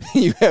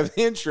 you have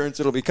the insurance,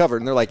 it'll be covered.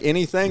 And they're like,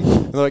 anything?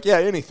 And they're like, yeah,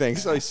 anything.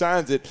 So he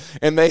signs it,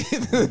 and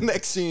the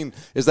next scene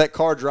is that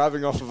car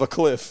driving off of a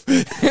cliff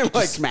and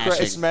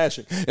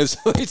smashing. And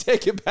so they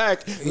take it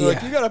back. And they're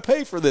like, you got to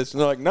pay for this.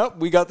 And they're like, nope,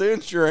 we got the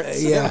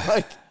insurance.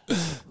 Yeah.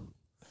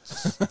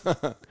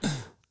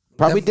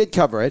 Probably did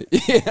cover it.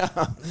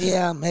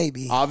 Yeah,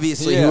 maybe.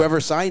 Obviously,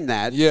 whoever signed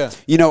that. Yeah.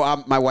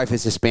 My wife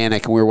is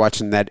Hispanic, and we were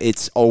watching that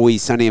It's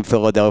Always Sunny in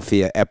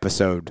Philadelphia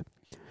episode.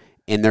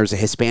 And there's a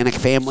Hispanic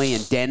family,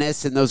 and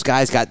Dennis and those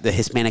guys got the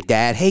Hispanic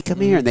dad. Hey,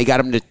 come here. And they got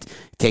him to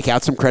take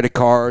out some credit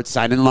cards,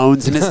 signing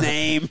loans in his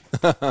name.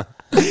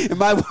 And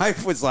my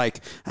wife was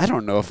like, I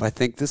don't know if I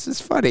think this is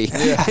funny.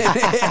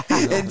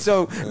 And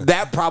so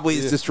that probably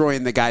is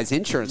destroying the guy's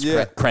insurance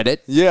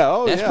credit.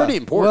 Yeah, that's pretty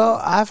important.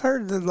 Well, I've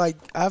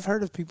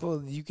heard of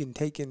people you can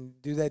take and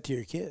do that to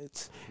your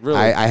kids. Really?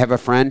 I have a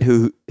friend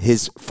who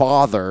his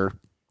father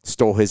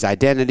stole his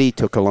identity,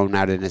 took a loan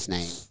out in his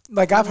name.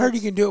 Like I've heard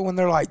you can do it when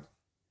they're like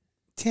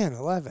 10,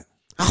 11.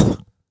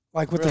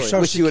 Like with their Really?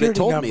 social Wish you would have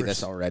security told me numbers.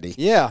 this already.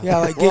 Yeah. Yeah,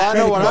 like well, get I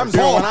know what credit I'm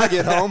doing when I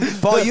get home.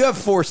 Paul, you have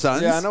 4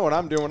 sons. Yeah, I know what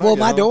I'm doing when I Well, get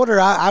my home. daughter,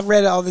 I've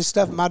read all this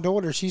stuff. My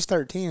daughter, she's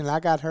 13, and I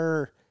got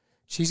her.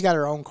 She's got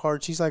her own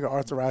card. She's like an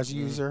authorized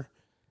user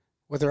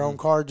with her own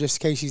card,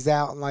 just in case she's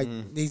out and like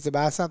needs to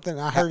buy something.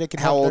 I heard it can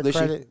How help old their is she?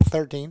 credit.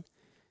 13.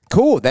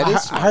 Cool. That is. I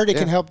Smart. heard it Yeah.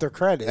 can help their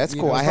credit. That's you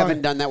cool. know, I as long-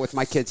 haven't done that with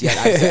my kids yet.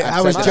 I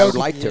was I would joking.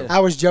 like to. I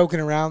was joking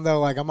around though,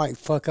 like I might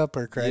fuck up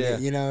her credit. Yeah.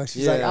 You know,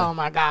 she's Yeah. like, "Oh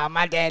my god,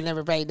 my dad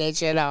never paid that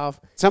shit off."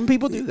 Some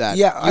people do that.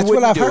 Yeah, you that's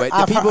wouldn't what I've do heard. it. The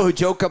I've people heard- who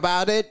joke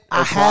about it I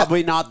are have-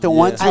 probably not the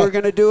ones who are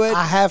going to do it.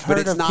 I have heard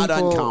but it's of not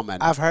people,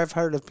 uncommon. I've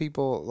heard of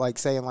people like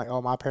saying like,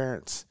 "Oh, my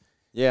parents."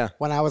 Yeah.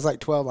 When I was like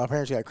 12, my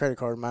parents got a credit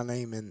card in my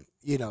name, and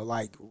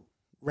like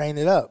ran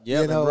it up.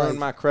 Yeah, you know, ruined like,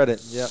 my credit.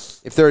 Yep.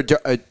 If they're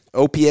a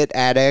opiate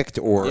addict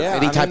or Yeah,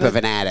 any I type mean, of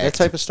an addict.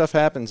 That type of stuff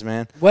happens,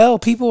 man. well,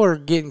 people are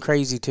getting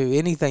crazy too.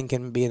 Anything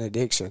can be an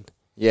addiction.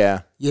 Yeah.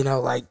 You know,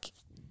 like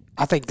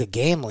I think the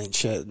gambling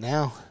shit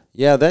now.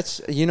 Yeah,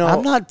 that's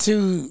I'm not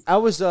too. I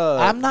was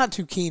I'm not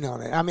too keen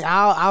on it. I mean,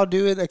 I'll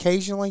do it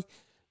occasionally,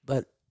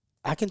 but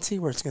I can see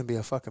where it's going to be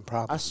a fucking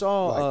problem. I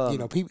saw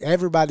like, people,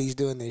 everybody's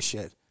doing this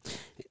shit.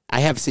 I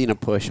have seen a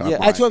push on. Yeah.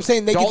 That's what I'm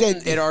saying. They Dalton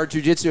get at our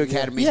jiu-jitsu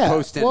academy Yeah,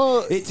 posting.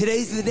 well- "Hey,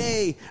 today's the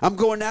day. I'm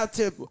going out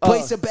to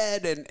place a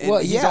bed, and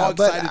he's all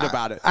but excited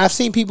about it. I've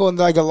seen people in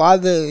like a lot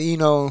of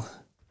the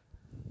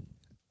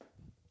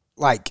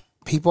like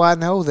people I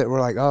know that were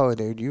like, "Oh,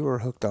 dude, you were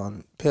hooked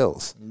on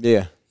pills."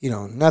 Yeah.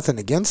 Nothing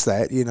against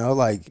that.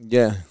 Like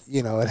Yeah.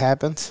 it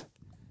happens.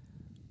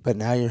 But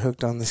now you're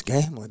hooked on this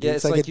gambling. Yeah, it's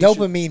it's like like a you should-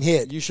 dopamine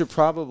hit. You should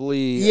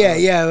probably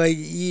Yeah, like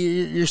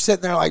you're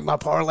sitting there like my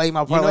parlay.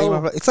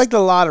 know- It's like the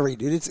lottery,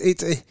 dude.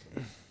 It's a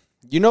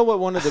You know what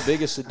one of the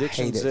biggest hate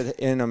addictions it. that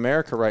in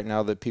America right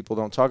now that people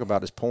don't talk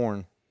about is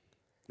porn.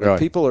 Really?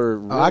 People are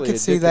really I could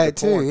see addicted that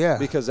to porn too, yeah.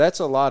 because that's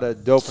a lot of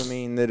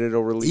dopamine that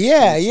it'll release.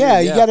 yeah.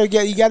 to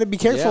You gotta be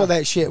careful Yeah. of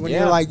that shit when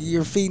Yeah.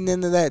 you're feeding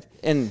into that.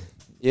 And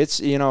it's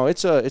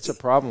it's a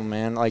problem,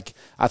 man. Like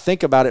I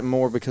think about it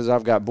more because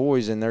I've got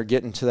boys and they're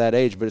getting to that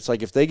age. But it's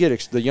like if they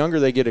get the younger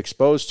they get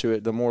exposed to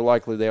it, the more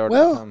likely they are to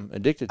Well, become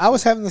addicted. To I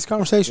was having this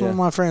conversation Yeah. with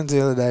my friends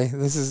the other day.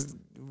 This is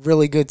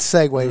really good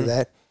segue Mm-hmm. to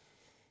that.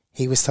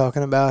 He was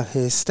talking about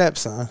his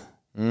stepson,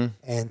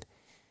 and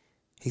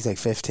he's like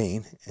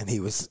 15, and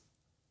he was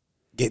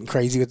getting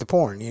crazy with the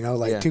porn,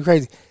 Yeah. too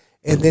crazy.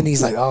 And then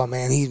he's like, "Oh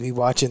man, he'd be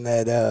watching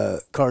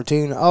that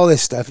cartoon, all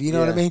this stuff." You know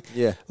what I mean?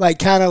 Yeah. Like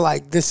kind of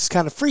like this is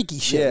kind of freaky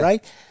shit, Yeah.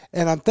 right?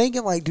 And I'm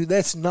thinking like, dude,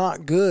 that's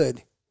not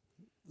good.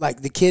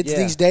 Like the kids Yeah.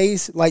 these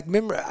days, like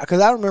remember,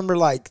 because I remember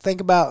like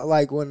think about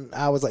like when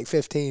I was like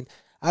 15,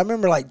 I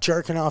remember like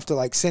jerking off to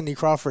like Cindy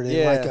Crawford in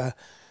Yeah. like a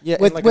Yeah,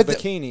 with- in like with a the-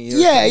 bikini. or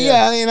yeah, something,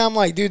 yeah. And I'm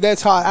like, dude,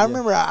 that's hot. I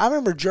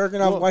remember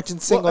jerking off watching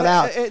Singled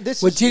Out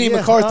this with is- Jenny yeah,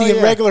 McCarthy oh, in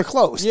yeah. regular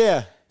clothes.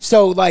 Yeah.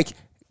 So like,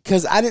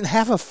 because I didn't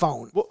have a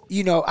phone, Well-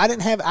 I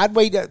didn't have. I'd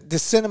wait. The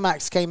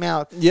Cinemax came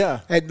out.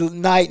 Yeah. At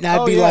night, and I'd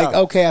Oh, be yeah. like,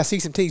 okay, I see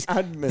some titties. I'd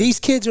admit- These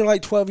kids are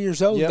like 12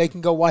 years old. Yep. They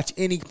can go watch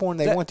any porn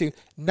they That- want to.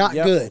 Not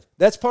Yep. good.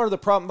 That's part of the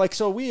problem. Like,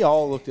 so we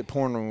all looked at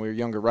porn when we were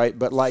younger, right?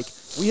 But like,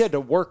 we had to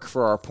work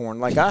for our porn.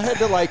 Like, I had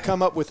to like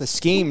come up with a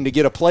scheme to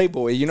get a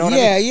Playboy. You know what I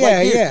mean? Yeah,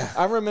 Like, dude, yeah.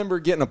 I remember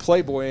getting a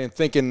Playboy and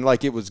thinking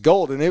like it was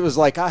gold, and it was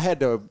like I had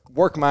to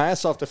work my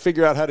ass off to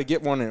figure out how to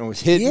get one, and it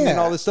was hidden and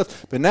Yeah. all this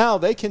stuff. But now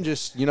they can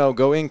just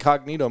go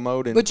incognito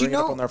mode and But you bring it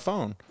up know- on their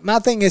phone. My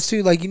thing is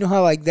too, like, you know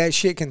how like that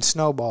shit can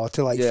snowball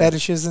to like Yeah.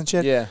 fetishes and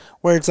shit. Yeah.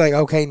 Where it's like,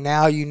 okay,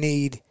 now you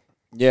need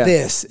Yeah,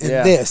 this and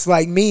Yeah. this.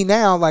 Like me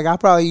now, like I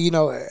probably,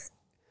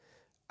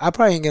 I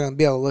probably ain't gonna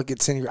be able to look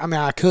at Cindy. I mean,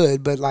 I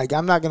could, but like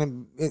I'm not gonna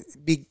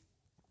be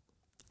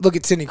look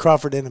at Cindy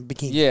Crawford in a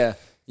bikini. Yeah,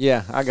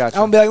 yeah, I got I'm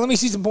you. gonna be like, let me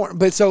see some porn.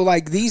 But so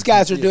like these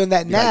guys are doing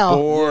that now.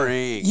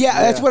 Boring. Yeah,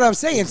 that's what I'm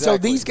saying. exactly. So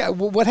these guys,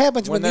 what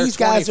happens when they're these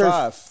guys are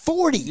 25.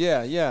 40?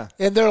 Yeah, yeah.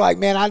 And they're like,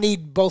 man, I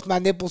need both my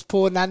nipples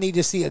pulled, and I need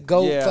to see a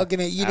goat Yeah. fucking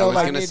it. I was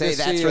like going to need say to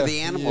that's see where a- the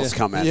animals yeah.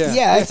 come in. Yeah.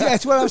 Yeah,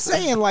 that's what I'm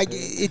saying. Like,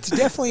 it's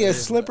definitely a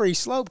slippery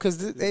slope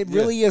because it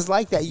really is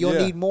like that. You'll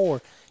Yeah. need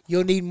more.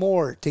 You'll need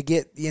more to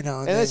get,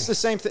 And it's the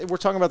same thing. We're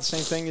talking about the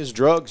same thing as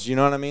drugs. You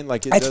know what I mean?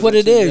 Like that's what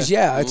it is.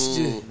 Yeah, it's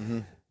just,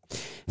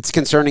 It's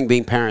concerning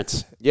being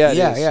parents. Yeah,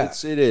 Yeah, it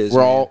is. yeah. It is.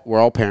 We're man.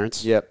 all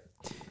parents, Yep.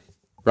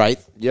 right?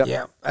 Yep.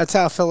 yeah. That's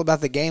how I feel about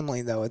the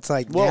gambling, though. It's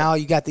like Well- now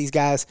you got these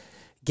guys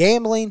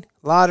gambling,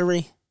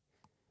 lottery,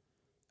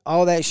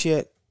 all that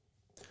shit.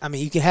 I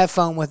mean, you can have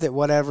fun with it,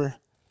 whatever.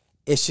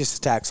 It's just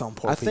a tax on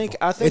poor I people. think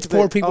it's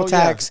poor that- people oh,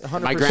 yeah, tax.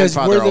 100%. My Because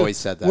grandfather always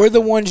said that. We're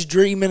the ones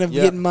dreaming of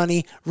Yeah. getting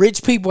money.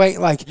 Rich people ain't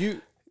like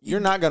You're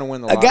not going to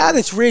win the a lottery. guy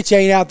that's rich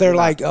ain't out there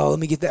like, oh, let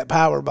me get that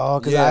Powerball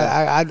because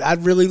Yeah.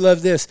 I'd really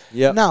love this.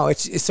 Yep. No,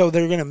 it's so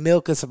they're gonna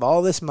milk us of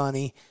all this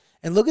money.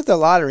 And look at the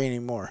lottery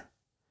anymore.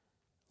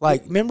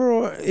 Like,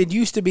 remember it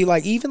used to be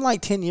like even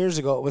like 10 years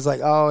ago it was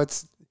like, oh,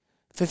 it's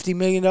 $50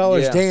 million.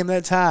 Yeah. Damn,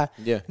 that's high.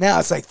 Yeah. Now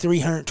it's like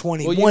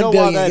 320, Well, you 1 know why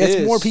billion. that That's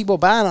is? more people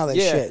buying all that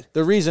Yeah. shit.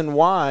 The reason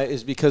why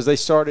is because they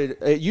started.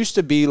 It used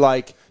to be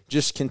like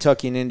just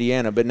Kentucky and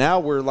Indiana. But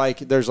now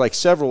there's like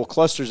several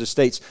clusters of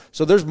states,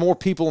 so there's more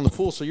people in the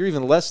pool, so you're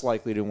even less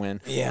likely to win.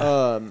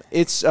 Yeah.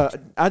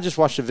 I just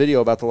watched a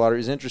video about the lottery.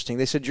 It's interesting.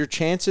 They said your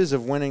chances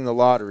of winning the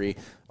lottery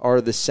are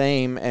the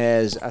same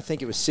as, I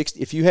think it was 60.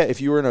 If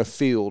you were in a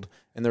field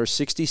and there were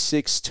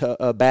 66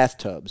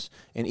 bathtubs,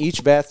 and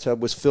each bathtub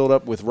was filled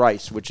up with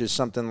rice, which is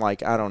something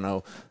like, I don't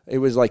know, it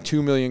was like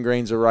 2 million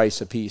grains of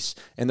rice apiece,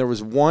 and there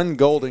was one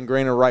golden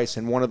grain of rice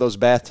in one of those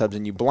bathtubs,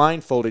 and you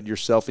blindfolded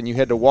yourself, and you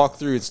had to walk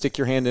through and stick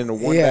your hand into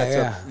one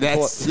bathtub.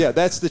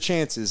 That's the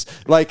chances.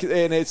 Like,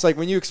 and it's like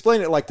when you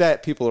explain it like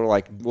that, people are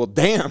like, well,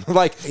 damn.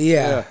 Like,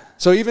 yeah.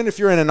 So even if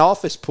you're in an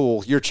office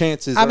pool, your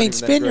chances. I mean,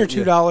 spend your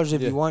 $2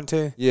 if you want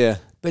to. Yeah.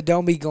 But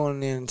don't be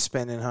going in and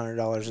spending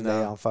 $100 a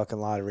day on fucking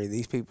lottery.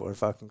 These people are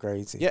fucking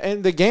crazy. Yeah,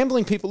 and the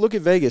gambling people, look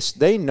at Vegas.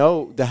 They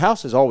know the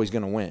house is always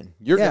going to win.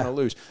 You're going to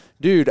lose.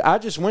 Dude, I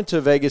just went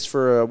to Vegas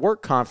for a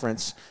work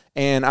conference,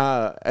 and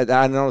I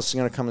know this is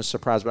going to come as a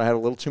surprise, but I had a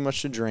little too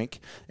much to drink,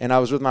 and I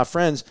was with my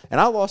friends,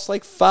 and I lost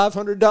like $500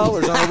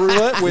 on a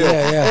roulette wheel.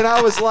 And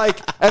I was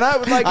like,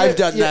 I've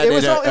done that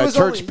at a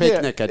church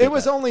picnic. It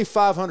was only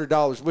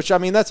 $500, which, I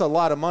mean, that's a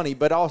lot of money,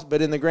 but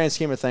in the grand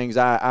scheme of things,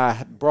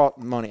 I brought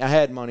money. I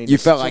had money. You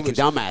felt like a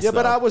dumbass. Yeah,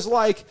 but I was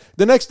like,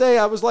 the next day,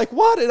 I was like,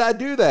 why did I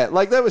do that?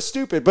 Like, that was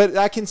stupid. But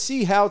I can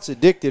see how it's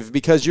addictive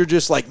because you're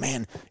just like,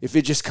 man, if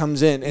it just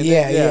comes in. And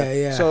yeah.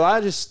 So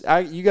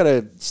you got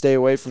to stay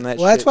away from that shit.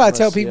 Well, that's why I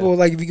tell people,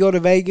 like, if you go to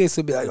Vegas,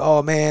 they'll be like,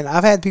 oh, man.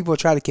 I've had people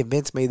try to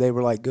convince me they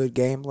were, like, good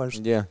gamblers.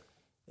 Yeah.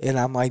 And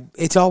I'm like,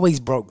 it's always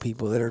broke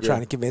people that are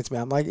trying to convince me.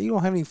 I'm like, you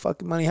don't have any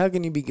fucking money. How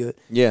can you be good?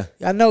 Yeah.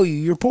 I know you.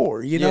 You're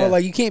poor. You know,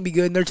 like, you can't be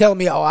good. And they're telling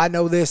me, oh, I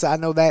know this, I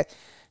know that,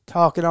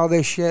 talking all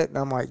this shit. And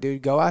I'm like,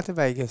 dude, go out to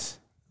Vegas.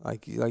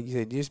 Like you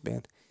said,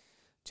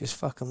 just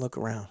fucking look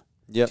around.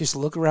 Yep. Just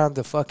look around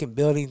the fucking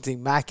buildings,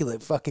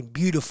 immaculate, fucking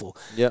beautiful.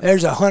 Yep.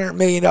 There's $100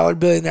 million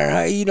building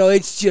there. You know,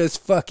 it's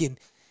just fucking,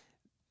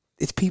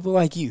 it's people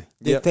like you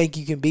that think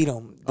you can beat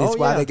them. That's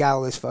why they got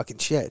all this fucking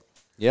shit.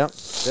 Yep.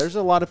 There's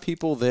a lot of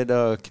people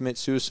that commit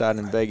suicide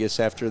in Vegas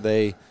after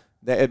they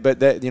they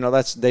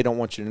don't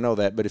want you to know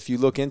that. But if you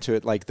look into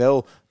it, like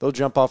they'll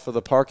jump off of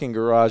the parking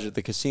garage at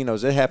the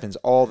casinos. It happens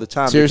all the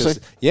time.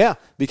 Seriously?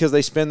 Because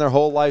they spend their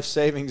whole life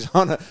savings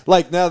on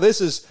now this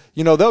is,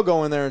 they'll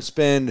go in there and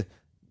spend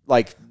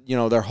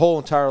their whole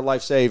entire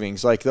life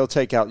savings. Like they'll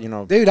take out,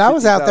 Dude, I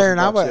was out there and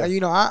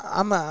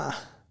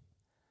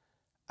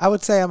I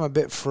would say I'm a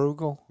bit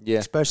frugal. Yeah.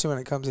 Especially when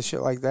it comes to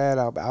shit like that.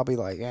 I'll be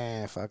like,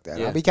 fuck that.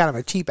 Yeah. I'll be kind of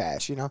a cheap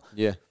ass,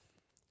 Yeah.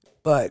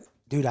 But,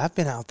 dude, I've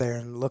been out there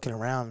and looking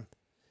around.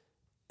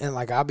 And,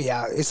 like, I'll be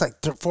out. It's like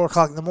 4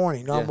 o'clock in the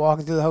morning. I'm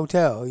walking through the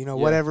hotel,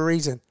 whatever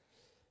reason.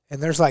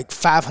 And there's like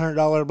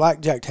 $500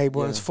 blackjack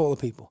table and it's full of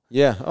people.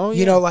 Yeah. Oh,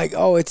 yeah.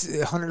 It's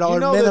 $100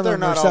 minimum that they're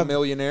not or something. All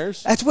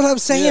millionaires. That's what I'm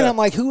saying. Yeah. I'm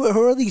like, who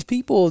are these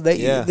people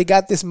that they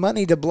got this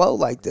money to blow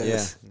like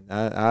this?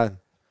 Yeah.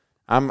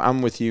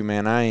 I'm with you,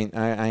 man.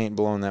 I ain't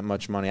blowing that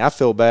much money. I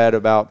feel bad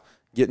about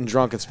getting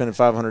drunk and spending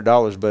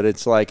 $500, but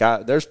it's like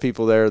there's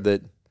people there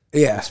that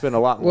spend a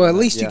lot more. Well, at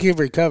least you can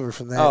recover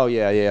from that. Oh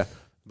yeah.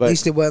 But at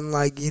least it wasn't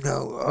like,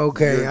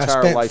 okay, I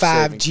spent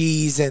 5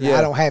 G's and I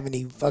don't have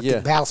any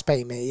fucking house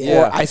payment.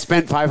 Yeah. Or I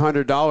spent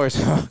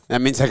 $500.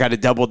 That means I got to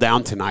double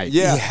down tonight.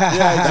 Yeah. Exactly.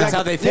 That's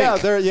how they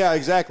think. Yeah,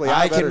 exactly.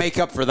 I can make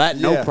up for that,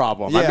 no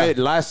problem. I made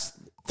last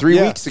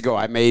 3 weeks ago.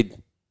 I made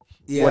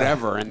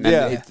whatever, and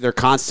then they're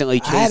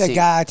constantly chasing. I had a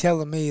guy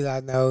telling me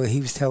that I know.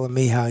 He was telling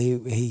me how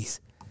he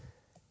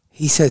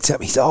said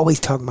something. He's always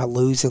talking about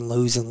losing.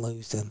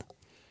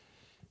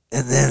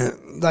 And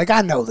then,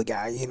 I know the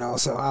guy,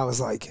 so I was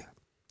like,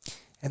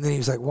 and then he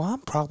was like, well, I'm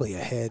probably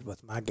ahead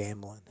with my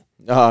gambling.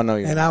 Oh, no,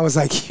 you're And not. I was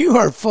like, you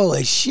are full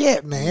of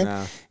shit, man.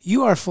 No.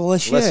 You are full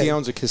of shit. Unless he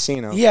owns a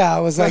casino. Yeah,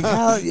 I was like,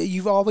 how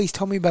you've always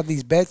told me about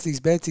these bets.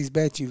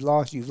 You've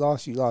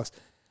lost.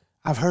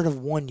 I've heard of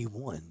one you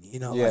won,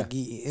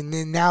 and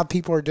then now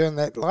people are doing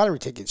that lottery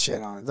ticket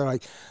shit on it. They're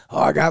like, oh,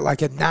 I got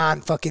like a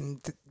 9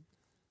 fucking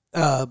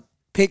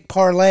pick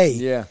parlay.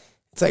 Yeah.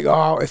 It's like,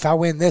 oh, if I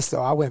win this,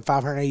 though, I win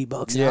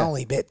 $580 and I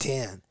only bet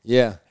 10.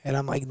 Yeah. And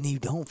I'm like, you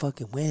don't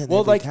fucking win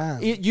every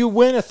time. You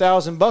win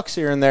 $1,000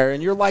 here and there,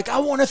 and you're like, I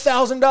won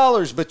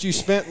 $1,000, but you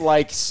spent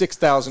like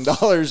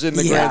 $6,000 in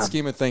the grand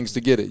scheme of things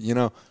to get it,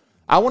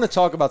 I want to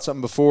talk about something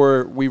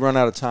before we run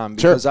out of time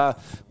because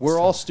we're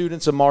all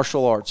students of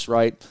martial arts,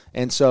 right?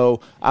 And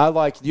so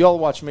you all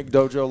watch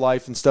McDojo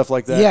Life and stuff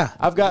like that. Yeah.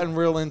 I've gotten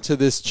real into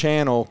this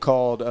channel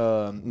called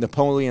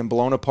Napoleon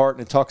Blown Apart,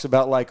 and it talks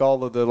about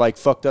all of the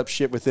fucked up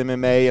shit with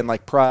MMA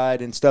and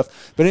Pride and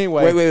stuff. But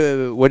anyway,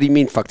 wait. What do you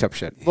mean fucked up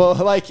shit? Well,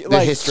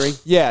 the history.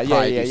 Yeah.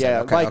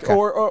 Okay.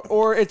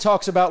 Or it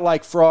talks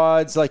about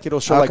frauds. It'll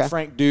show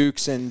Frank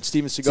Dukes and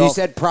Steven Seagal. So you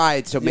said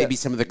Pride, so maybe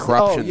some of the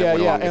corruption that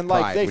went on with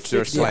Pride, which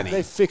there's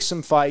plenty. They fixed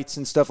some fights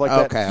and stuff like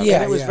that. Okay. Yeah,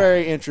 and it was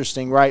very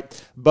interesting,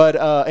 right? But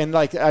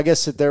I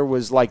guess that there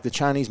was the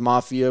Chinese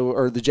mafia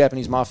or the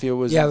Japanese mafia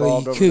was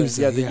involved. The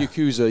Yakuza, over there. The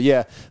Yakuza,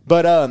 yeah.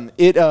 But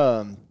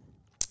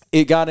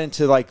it got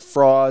into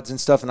frauds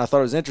and stuff, and I thought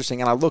it was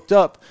interesting. And I looked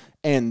up,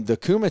 And the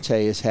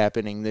Kumite is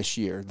happening this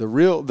year.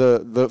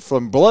 The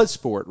from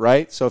Bloodsport,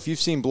 right? So if you've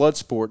seen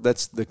Bloodsport,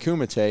 that's the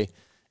Kumite.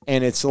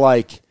 And it's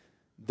like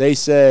they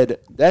said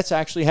that's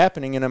actually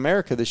happening in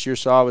America this year.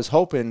 So I was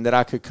hoping that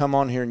I could come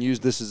on here and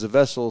use this as a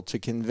vessel to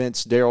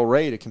convince Daryl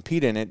Ray to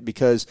compete in it,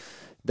 because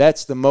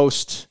that's the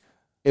most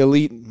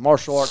elite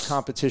martial art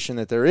competition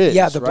that there is.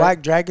 Yeah, the right?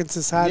 Black Dragon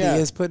Society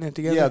is putting it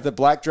together. Yeah, the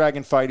Black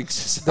Dragon Fighting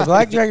Society. The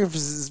Black Dragon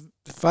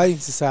Fighting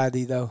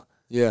Society, though,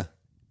 yeah,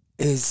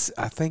 is,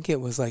 I think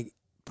it was like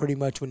pretty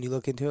much when you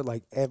look into it,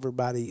 like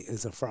everybody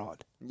is a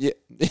fraud. Yeah,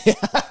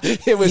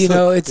 it was.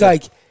 It's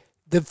like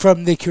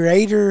from the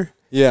creator,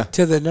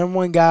 to the number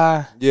one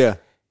guy,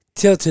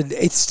 till to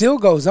it still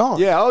goes on.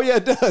 Yeah, oh yeah,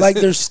 it does. Like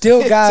there's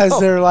still guys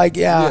that are like,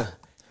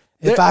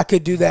 if I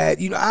could do that,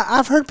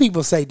 I've heard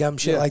people say dumb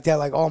shit like that,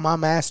 like, oh, my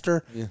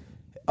master,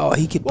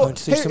 he could punch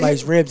through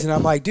somebody's ribs, and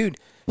I'm like, dude,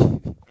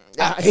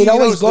 it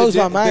always blows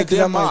my mind because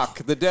I'm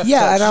like, the death touch.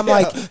 and I'm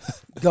like,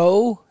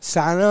 go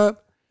sign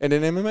up. And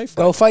an MMA fight.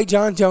 Go fight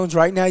John Jones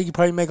right now. You can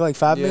probably make like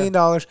 $5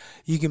 million.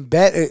 You can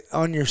bet it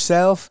on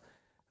yourself.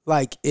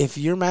 Like, if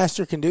your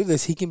master can do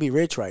this, he can be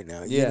rich right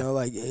now. You know,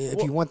 like,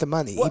 if you want the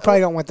money. He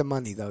probably don't want the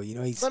money, though.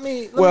 He's...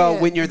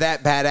 When you're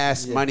that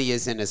badass, money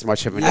isn't as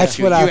much of an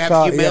issue. What you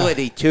have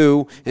humility,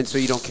 too, and so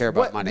you don't care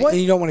about money. And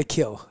you don't want to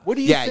kill. What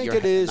do you think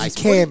it is? You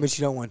can, but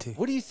you don't want to.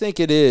 What do you think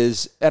it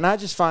is? And I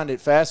just find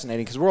it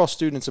fascinating, because we're all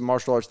students of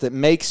martial arts, that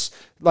makes,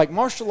 like,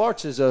 martial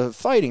arts is a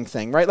fighting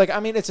thing, right? Like, I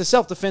mean, it's a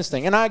self-defense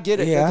thing. And I get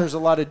it that there's a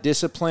lot of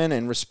discipline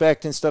and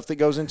respect and stuff that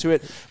goes into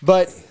it.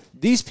 But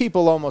these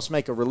people almost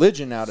make a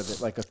religion out of it,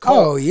 like a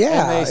cult. Oh,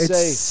 yeah. And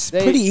it's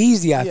pretty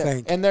easy, I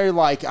think. And they're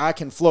like, I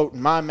can float,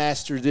 and my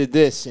master did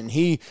this. And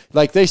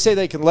they say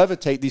they can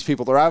levitate these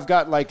people. Or I've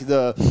got, like,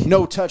 the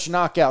no-touch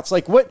knockouts.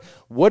 Like,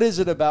 what is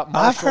it about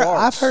martial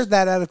arts? I've heard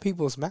that out of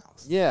people's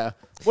mouths. Yeah.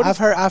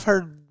 I've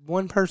heard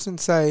one person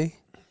say,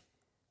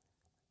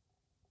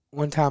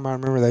 one time I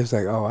remember they was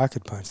like, oh, I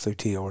could punch through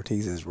Tito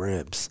Ortiz's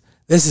ribs.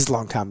 This is a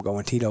long time ago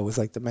when Tito was,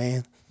 like, the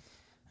man.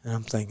 And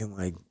I'm thinking,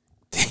 like,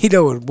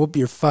 Tito would whoop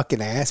your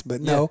fucking ass,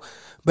 but no. Yeah.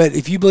 But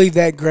if you believe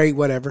that, great,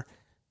 whatever.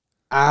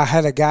 I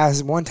had a guy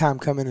one time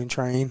come in and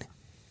train,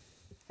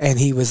 and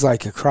he was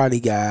like a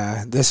karate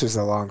guy. This was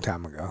a long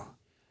time ago,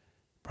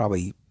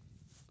 probably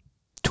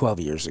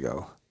 12 years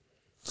ago.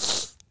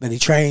 But he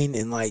trained,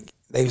 and like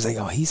they was like,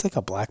 oh, he's like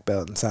a black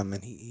belt and something,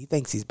 and he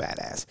thinks he's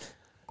badass.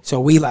 So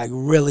we like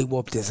really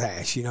whooped his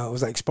ass, It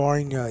was like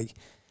sparring, like.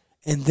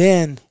 And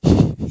then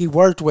he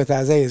worked with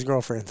Isaiah's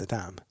girlfriend at the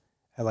time.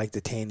 At like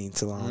the tanning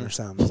salon or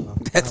something. So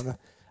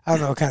I don't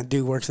know what kind of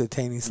dude works at the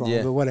tanning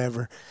salon, but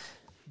whatever.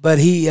 But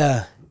he,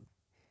 and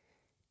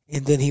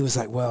then he was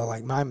like, well,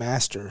 like my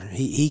master,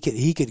 he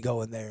could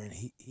go in there and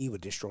he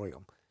would destroy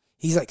him.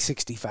 He's like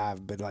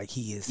 65, but like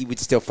he would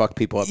still fuck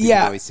people up. Yeah,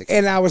 even though he's 65.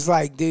 And I was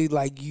like, dude,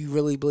 like you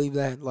really believe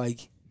that?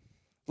 Like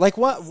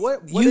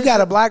what you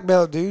got a black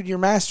belt, dude. Your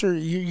master,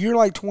 you're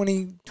like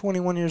 20,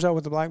 21 years old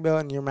with a black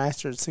belt, and your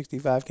master at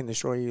 65 can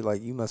destroy you.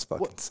 Like, you must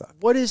fucking suck.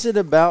 What is it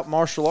about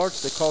martial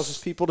arts that causes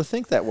people to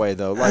think that way,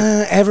 though? Like,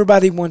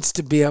 everybody wants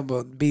to be able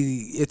to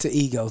be. It's an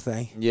ego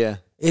thing. Yeah,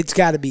 it's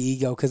got to be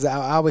ego, because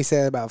I always say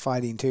that about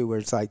fighting too, where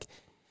it's like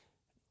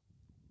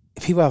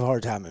people have a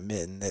hard time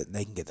admitting that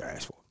they can get their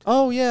ass whooped.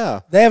 Oh yeah,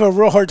 they have a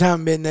real hard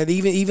time admitting that.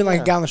 Even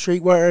like down the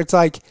street, where it's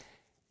like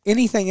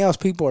anything else,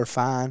 people are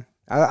fine.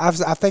 I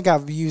think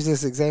I've used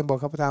this example a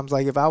couple times.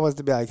 Like, if I was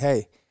to be like,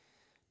 hey,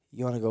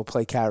 you want to go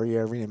play Kyrie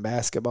Irving in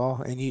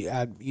basketball? And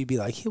you'd be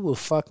like, he will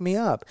fuck me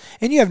up.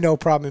 And you have no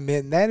problem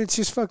admitting that. It's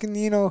just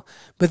fucking,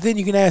 But then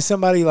you can ask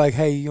somebody like,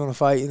 hey, you want to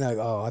fight? And they're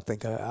like, oh, I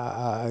think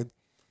I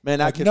Man,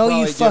 like, I could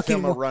probably give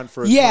him a run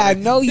for his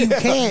money. No, you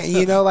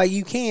can't. Like,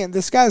 you can't.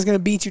 This guy's going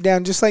to beat you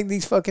down just like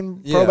these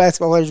fucking pro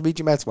basketball players beat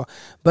you in basketball.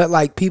 But,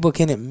 like, people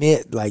can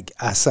admit, like,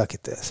 I suck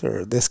at this,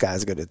 or this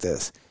guy's good at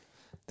this.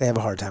 They have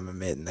a hard time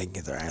admitting they can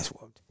get their ass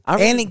whooped.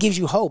 And it gives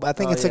you hope. I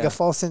think it's like a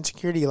false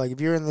insecurity. Like,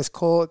 if you're in this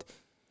cult,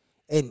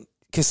 and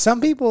because some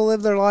people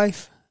live their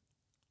life,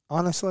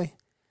 honestly,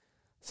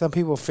 some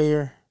people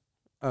fear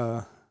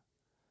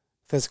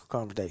physical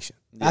confrontation.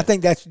 Yeah. I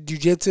think that's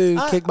jiu-jitsu,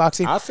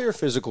 kickboxing. I fear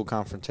physical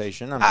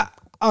confrontation.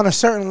 On a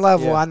certain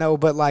level, I know,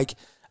 but like,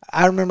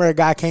 I remember a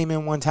guy came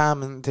in one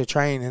time to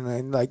train, and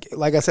then,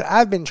 like I said,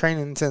 I've been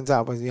training since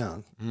I was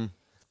young. Mm.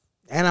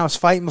 And I was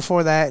fighting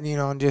before that,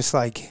 and just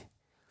like,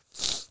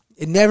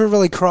 it never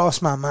really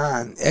crossed my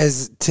mind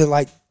as to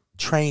like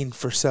train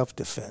for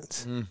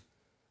self-defense.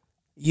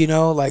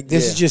 Mm. Like,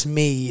 this is just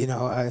me,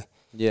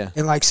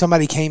 And like,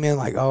 somebody came in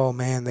like, oh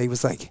man, they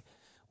was like,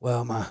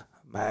 well, my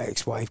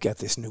ex-wife got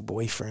this new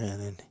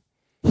boyfriend,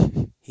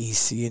 and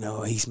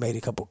he's made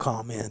a couple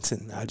comments,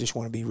 and I just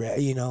want to be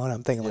ready, and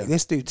I'm thinking like,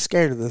 this dude's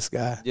scared of this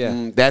guy.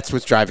 Yeah, that's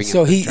what's driving him.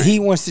 So he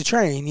wants to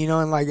train,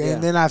 and like,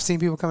 and then I've seen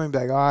people come in and be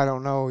like, oh, I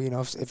don't know,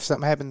 if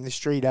something happened in the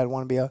street, I'd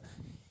want to be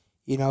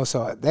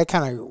so that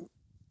kind of,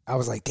 I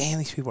was like, damn,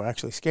 these people are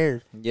actually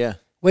scared. Yeah,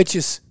 which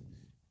is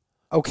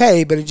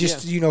okay, but it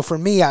just for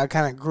me, I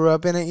kind of grew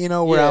up in it,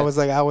 where I was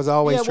like I was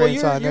always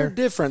trained. Well, you're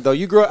different though.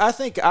 You grow. I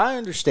think I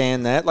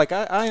understand that. Like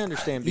I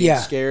understand being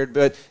scared,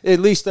 but at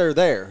least they're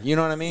there. You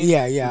know what I mean?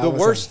 Yeah. The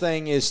worst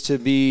thing is to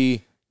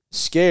be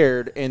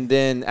scared and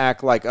then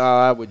act like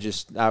I would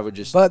just.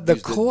 But the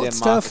cult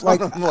stuff,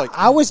 like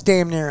I was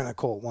damn near in a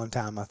cult one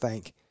time. I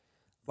think,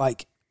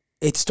 like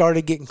it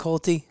started getting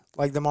culty,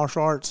 like the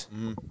martial arts,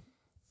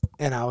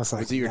 and I was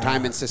like, was it your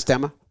time in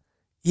Sistema?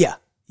 Yeah.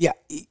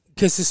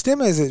 Because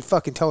Sistema is a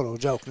fucking total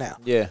joke now.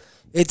 Yeah.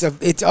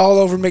 It's all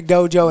over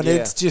McDojo, and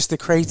it's just the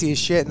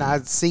craziest shit. And I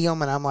see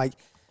them, and I'm like,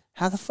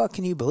 how the fuck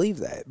can you believe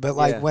that? But,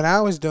 like, when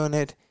I was doing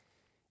it,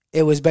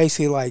 it was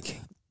basically like,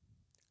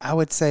 I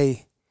would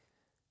say,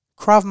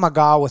 Krav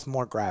Maga with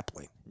more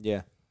grappling.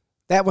 Yeah.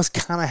 That was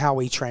kind of how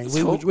we trained.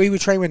 We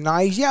would train with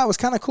knives. Yeah, it was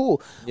kind of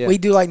cool. Yeah. We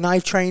do, like,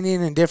 knife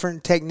training and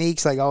different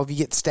techniques. Like, if you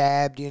get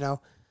stabbed,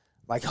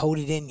 like, hold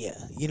it in you.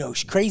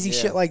 Crazy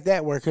shit like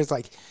that where it's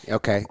like,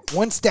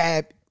 one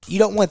stab, you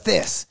don't want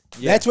this.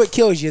 Yeah. That's what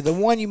kills you. The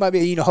one you might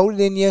be, hold it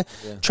in you,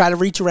 try to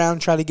reach around,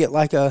 try to get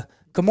like a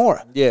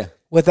Kimura. Yeah.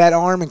 With that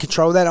arm and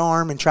control that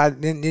arm and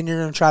then you're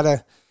going to try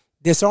to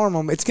disarm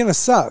them. It's going to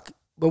suck.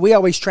 But we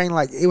always train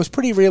like, it was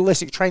pretty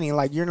realistic training.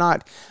 Like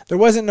there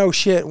wasn't no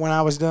shit when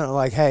I was doing it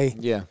like, hey,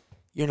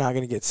 you're not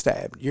going to get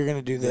stabbed. You're going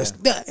to do this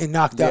and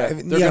knocked out.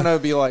 They're going to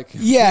be like.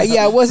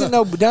 It wasn't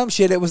no dumb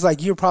shit. It was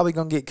like, you're probably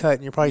going to get cut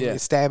and you're probably going to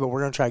get stabbed, but we're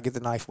going to try to get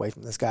the knife away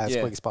from this guy as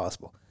quick as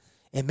possible.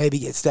 And maybe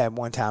get stabbed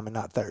one time and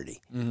not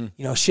 30.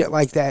 Mm-hmm. Shit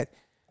like that.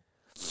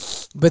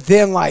 But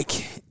then,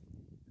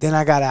 then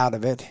I got out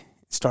of it,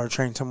 started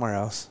training somewhere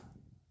else.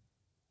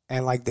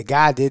 And, the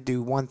guy did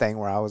do one thing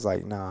where I was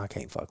like, no, I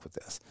can't fuck with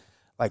this.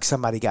 Like,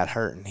 somebody got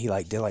hurt, and he,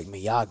 did,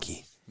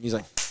 Miyagi. He's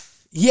like...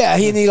 Yeah,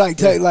 and he, you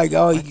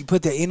can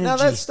put the energy... Now,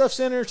 that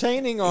stuff's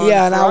entertaining on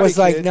Yeah, and I was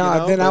like, Kid,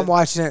 no, then I'm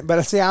watching it.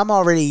 But, see, I'm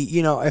already,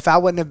 if I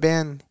wouldn't have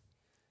been...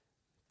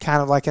 kind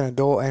of like an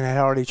adult and had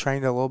already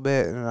trained a little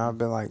bit, and I've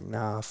been like,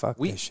 nah, fuck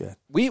this shit.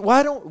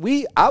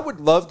 I would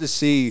love to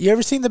see. You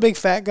ever seen the big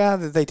fat guy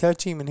that they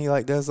touch him and he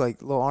does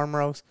little arm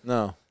rows?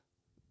 No.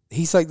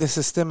 He's like the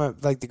Sistema,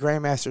 the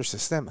Grandmaster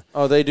Sistema.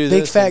 Oh, they do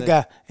big this. Big fat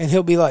guy, and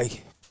he'll be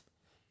like,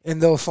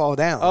 and they'll fall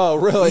down. Oh,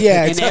 really?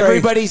 Yeah. And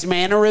everybody's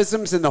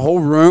mannerisms in the whole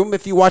room,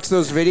 if you watch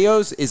those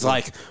videos, is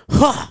like,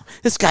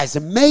 this guy's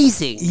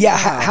amazing. Yeah.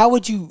 How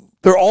would you...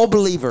 They're all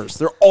believers.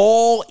 They're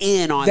all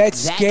in on that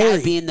scary.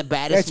 Guy being the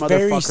baddest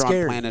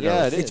motherfucker on planet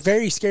Earth. It's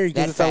very scary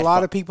because it's a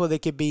lot of people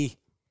that could be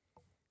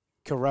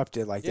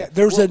corrupted like that.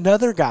 There's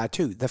another guy,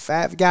 too. The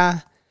fat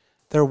guy,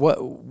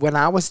 when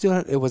I was doing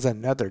it, it was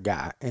another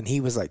guy, and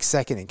he was,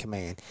 second in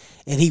command.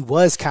 And he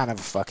was kind of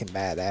a fucking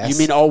badass. You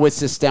mean all with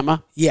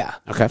Sistema? Yeah.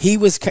 Okay. He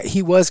was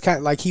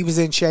kind of he was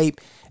in shape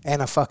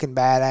and a fucking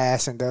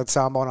badass and did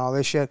sambo and all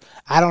this shit.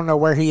 I don't know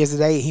where he is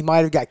today. He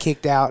might have got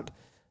kicked out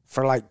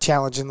for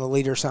challenging the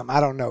leader or something. I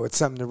don't know. It's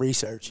something to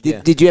research.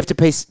 Did you have to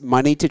pay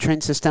money to train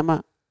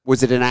Sistema?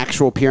 Was it an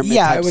actual pyramid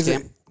type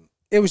scam?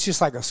 It was just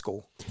like a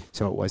school.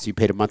 So it was. You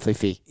paid a monthly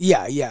fee.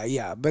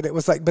 Yeah. But it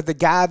was but the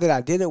guy that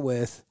I did it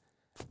with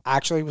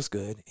actually was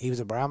good. He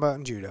was a brown belt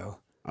in judo.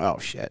 Oh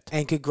shit.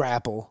 And could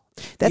grapple.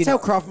 That's how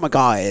Krav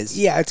Maga is.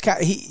 Yeah, it's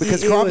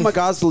because Krav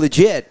Maga's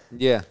legit.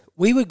 Yeah.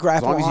 We would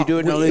grapple as long as you do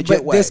it in a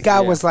legit way. This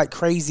guy was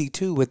crazy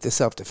too with the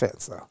self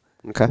defense though.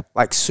 Okay.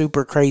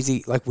 Super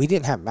crazy. We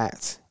didn't have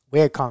mats. We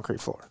had concrete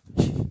floor,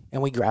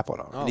 and we grappled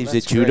on it. And he's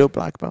a judo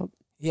black belt?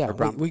 Yeah,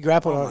 we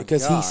grappled on it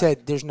because he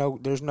said there's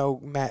no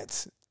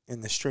mats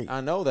in the street. I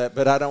know that,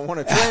 but I don't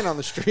want to train on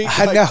the street.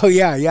 I know,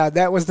 yeah.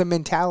 That was the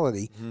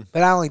mentality. Mm-hmm.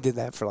 But I only did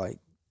that for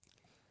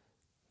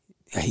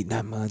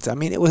 8-9 months. I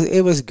mean, it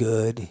was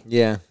good.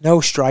 Yeah. No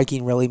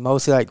striking, really.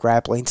 Mostly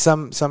grappling.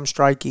 Some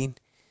striking,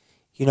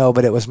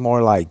 but it was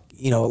more like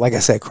I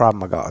said, Krav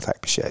Maga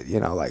type of shit.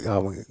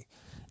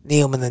 Knee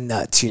him in the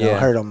nuts,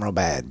 hurt him real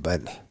bad,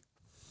 but...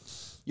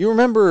 You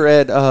remember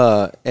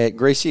at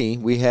Gracie,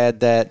 we had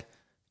that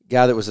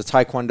guy that was a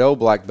Taekwondo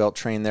black belt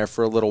trained there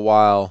for a little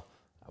while.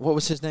 What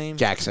was his name?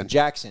 Jackson.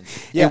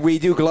 Yeah, and we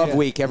do glove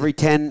week every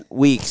 10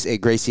 weeks at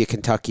Gracie,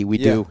 Kentucky. We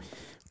do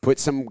put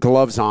some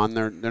gloves on.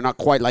 They're not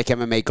quite like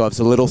MMA gloves,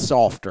 a little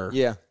softer.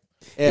 Yeah.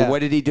 And what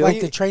did he do?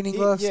 The training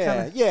gloves?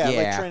 Yeah,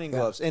 like training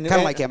gloves. And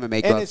kind of like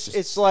MMA gloves. And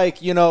it's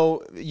like,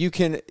 you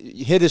can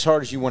hit as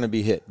hard as you want to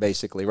be hit,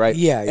 basically, right?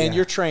 Yeah, And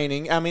you're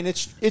training. I mean,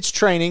 it's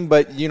training,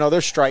 but,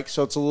 there's strikes,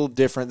 so it's a little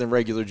different than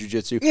regular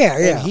jiu-jitsu. Yeah.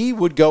 And he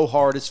would go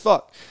hard as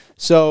fuck.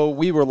 So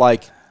we were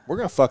like, we're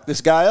going to fuck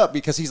this guy up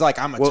because he's like,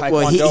 I'm a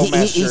Taekwondo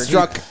master. He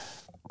struck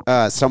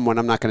someone,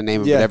 I'm not going to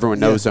name him, but everyone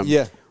knows him,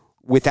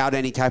 without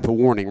any type of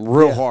warning,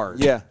 real hard.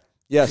 Yeah.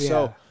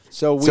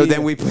 So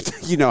then we put,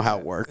 how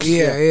it works.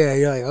 Yeah.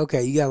 You're like,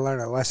 okay, you got to learn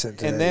a lesson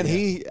today. And then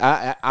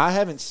I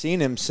haven't seen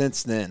him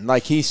since then.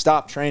 He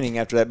stopped training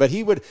after that. But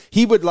he would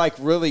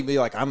really be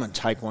like, I'm a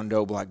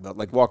Taekwondo black belt.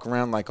 Walk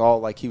around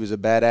all he was a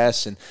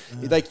badass. And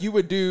you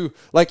would do,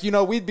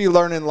 we'd be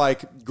learning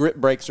grip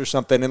breaks or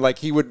something. And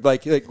he would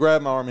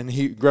grab my arm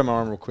and grab my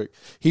arm real quick.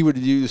 He would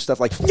do stuff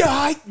like, he'd be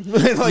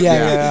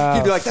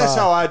like, that's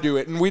how I do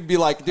it. And we'd be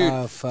like,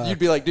 dude, you'd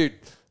be like, dude,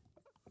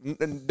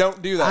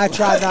 don't do that.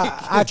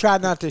 I try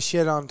not to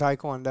shit on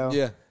Taekwondo.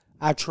 Yeah.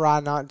 I try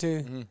not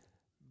to,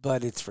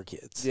 but it's for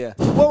kids. Yeah.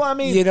 Well, I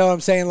mean, you know what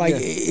I'm saying? Like,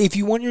 if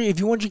your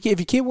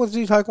kid wants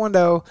to do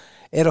Taekwondo,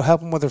 it'll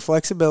help them with their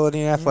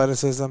flexibility and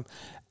athleticism.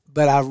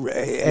 But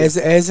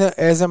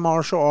as a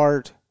martial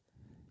art,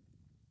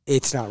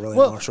 it's not really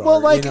martial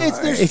art. Like, you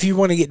know? If you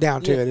want to get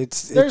down to it,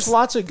 there's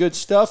lots of good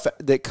stuff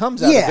that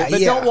comes out of it. But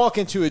don't walk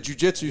into a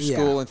jiu-jitsu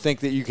school and think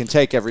that you can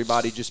take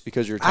everybody just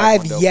because you're a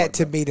Taekwondo I've yet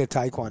to meet a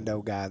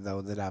Taekwondo guy,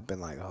 though, that I've been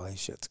like, oh, this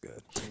shit's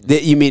good.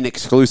 You mean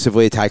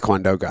exclusively a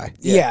Taekwondo guy?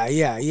 Yeah.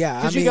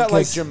 Because you got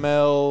like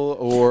Jamel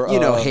or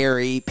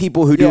Harry,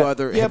 people who do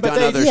other shit for a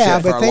long time.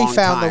 Yeah, but they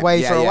found the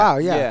way for a while.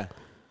 Yeah.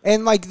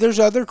 And like, there's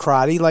other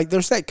karate. Like,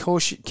 there's that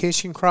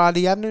Kishin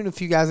karate. I've known a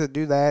few guys that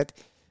do that.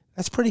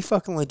 That's pretty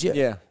fucking legit.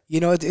 Yeah. You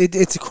know,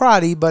 it's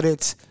karate, but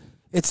it's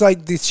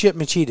like the shit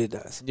Machida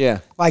does. Yeah.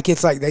 Like,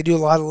 it's like they do a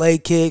lot of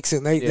leg kicks,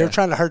 and they're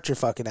trying to hurt your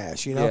fucking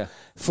ass, you know? Yeah.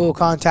 Full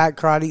contact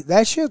karate.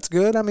 That shit's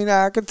good. I mean,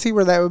 I could see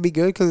where that would be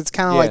good because it's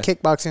kind of like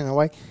kickboxing in a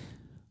way.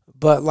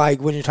 But,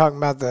 like, when you're talking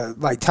about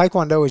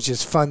Taekwondo is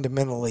just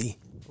fundamentally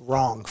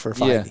wrong for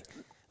fighting.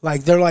 Yeah.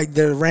 Like, they're like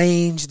their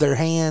range, their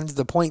hands,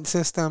 the point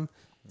system,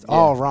 it's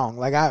all wrong.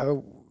 Like,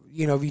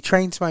 if you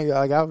train somebody,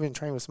 like, I've been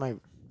trained with somebody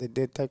that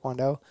did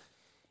Taekwondo,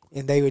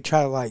 and they would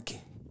try to, like,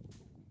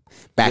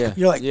 back.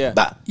 You're like,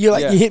 bah. You're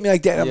like, you hit me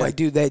like that. And I'm like,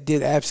 dude, that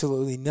did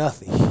absolutely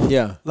nothing.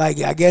 Yeah.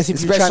 Like, I guess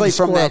if you're trying to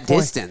from that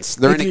distance,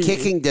 they're in a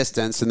kicking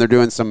distance and they're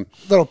doing some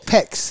little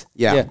picks.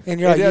 Yeah. And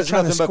you're like, you're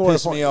trying to score a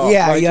point.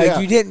 Yeah,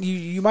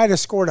 you might have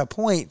scored a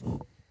point,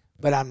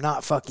 but I'm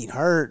not fucking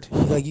hurt.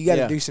 Like, you got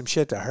to do some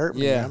shit to hurt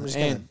me. Yeah. I'm just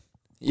gonna.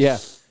 Yeah.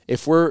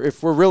 If we're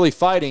really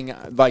fighting,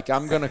 like,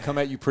 I'm gonna come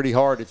at you pretty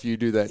hard if you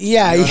do that.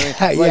 Yeah, you know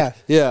I mean?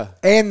 Yeah.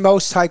 And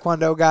most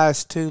Taekwondo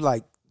guys too,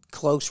 like,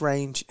 close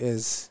range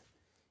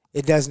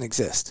it doesn't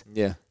exist.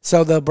 Yeah.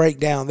 So they'll break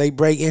down. They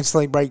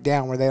instantly break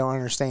down where they don't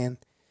understand.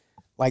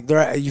 Like,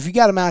 if you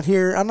got them out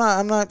here, I'm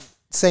not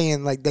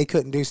saying like they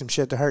couldn't do some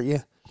shit to hurt you.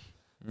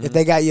 Mm-hmm. If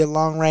they got you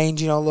long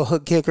range, a little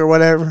hook kick or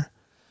whatever.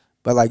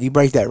 But like, you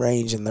break that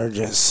range and they're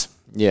just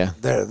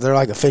they're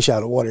like a fish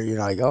out of water. You're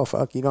like, oh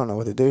fuck, you don't know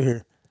what to do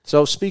here.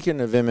 So speaking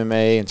of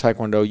MMA and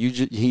Taekwondo,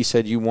 he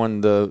said you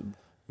won the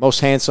most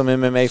handsome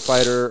MMA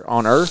fighter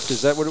on Earth.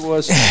 Is that what it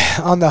was?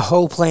 On the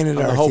whole planet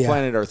Earth. On the whole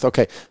planet Earth.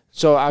 Okay.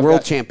 So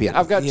World champion.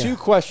 I've got two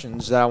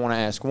questions that I want to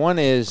ask. One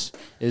is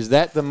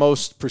that the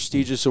most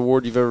prestigious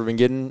award you've ever been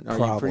getting? Are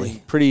Probably. you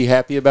pretty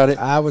happy about it?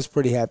 I was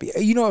pretty happy.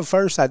 At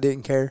first I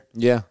didn't care.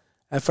 Yeah.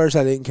 At first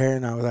I didn't care,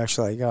 and I was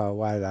actually like, oh,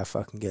 why did I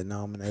fucking get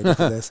nominated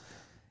for this?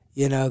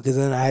 Because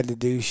then I had to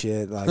do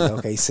shit like,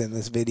 okay, send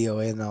this video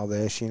in and all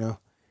this,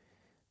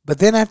 But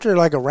then after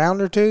like a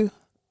round or two,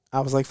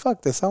 I was like,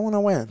 fuck this, I want to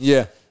win.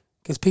 Yeah.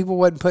 Because people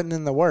wasn't putting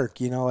in the work,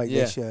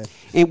 they should.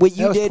 And what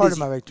you did is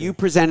you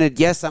presented,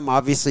 yes, I'm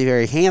obviously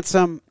very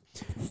handsome.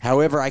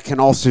 However, I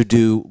can also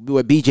do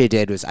what BJ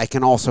did was I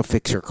can also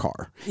fix your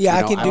car. Yeah,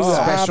 I can do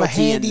that. I'm a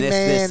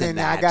handyman and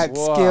I got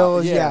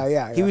skills.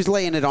 Yeah. He was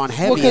laying it on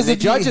heavy, and the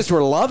judges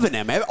were loving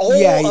him.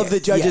 All of the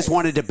judges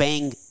wanted to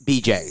bang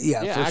BJ.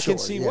 Yeah, for I sure. can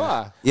see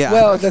why. Yeah.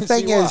 Well, the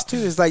thing is, too,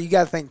 is like you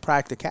got to think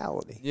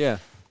practicality. Yeah.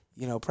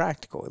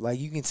 Practical. Like,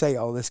 you can say,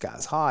 "Oh, this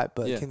guy's hot,"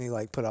 but can he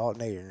like put an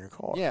alternator in your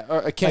car? Yeah,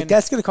 or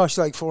that's going to cost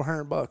you like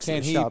 $400.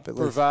 Can he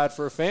provide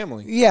for a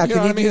family? Yeah,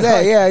 can he do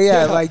that?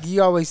 Yeah. Like,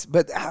 you always,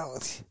 but I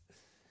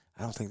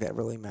don't think that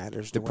really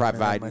matters. To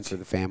provide for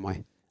the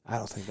family. I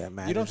don't think that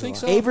matters. You don't think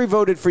so? Avery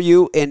voted for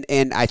you,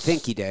 and I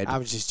think he did. I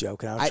was just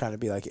joking. I was trying to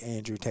be like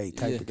Andrew Tate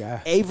type of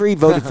guy. Avery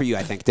voted for you,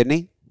 I think, didn't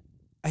he?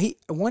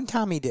 One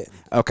time he did.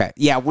 Okay.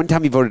 Yeah, one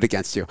time he voted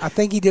against you. I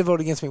think he did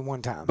vote against me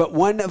one time. But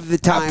one of the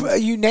times...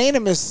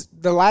 unanimous,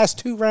 the last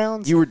two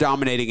rounds. You were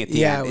dominating at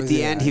the end. At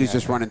the end, he was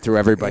just running through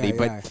everybody.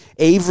 But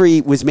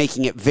Avery was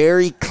making it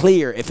very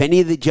clear. If any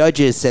of the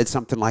judges said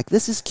something like,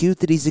 this is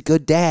cute that he's a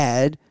good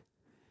dad...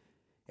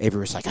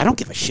 Avery was like, I don't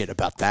give a shit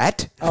about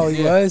that. Oh,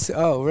 he was?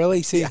 Oh,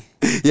 really? See?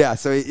 Yeah,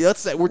 so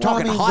we're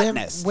talking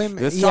hotness.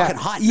 Let's talking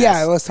hotness.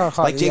 Yeah, let's talk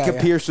hotness. Like Jacob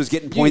Pierce was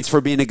getting points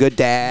for being a good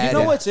dad. You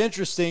know what's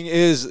interesting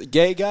is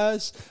gay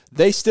guys,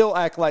 they still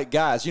act like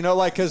guys. Because you know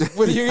what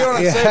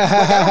I'm saying? Like,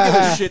 I don't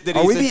give a shit that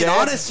he's a dad. Are we being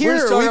honest here? We're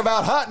just talking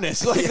about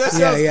hotness. Like, that's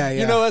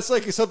that's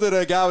like something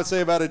a guy would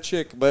say about a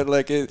chick, but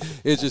like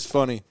it's just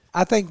funny.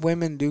 I think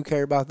women do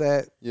care about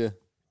that. Yeah.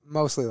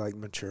 Mostly like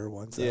mature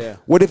ones. Yeah.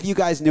 What if you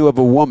guys knew of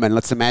a woman?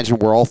 Let's imagine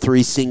we're all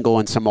three single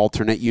in some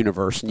alternate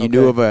universe, and you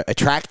knew of an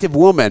attractive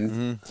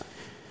woman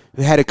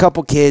who had a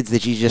couple kids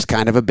that you just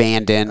kind of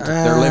abandoned.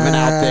 They're living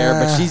out there,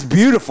 but she's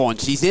beautiful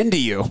and she's into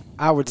you.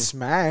 I would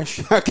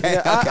smash. Okay.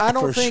 I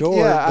don't think. Sure,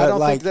 yeah, I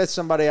don't think that's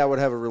somebody I would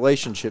have a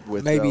relationship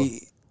with.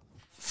 Maybe.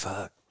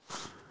 Fuck.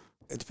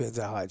 It depends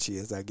how hot she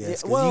is, I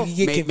guess. Yeah, well,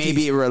 you can get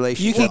maybe a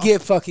relationship. You can get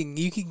fucking.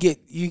 You can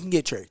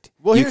get tricked.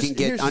 Well, you can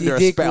get under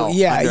a spell.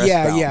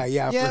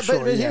 Yeah, for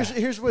sure. But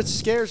here's what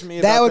scares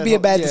me. That would be a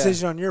bad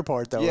decision on your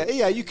part, though.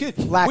 Yeah. You could.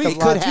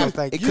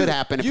 It could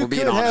happen if we're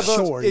being honest.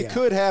 It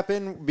could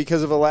happen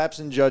because of a lapse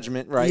in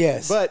judgment, right?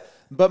 Yes.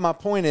 But my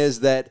point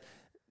is that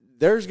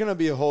there's going to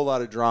be a whole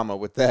lot of drama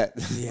with that.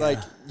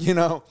 Yeah.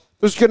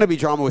 There's going to be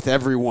drama with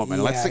every woman.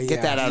 Yeah, Let's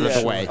get that out of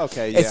the way.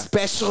 Okay, yeah.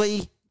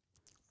 Especially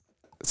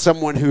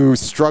someone who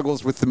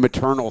struggles with the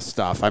maternal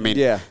stuff. I mean,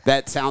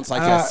 that sounds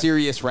like a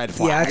serious red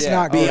flag. Yeah, it's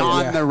not good.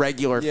 Beyond the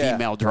regular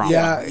female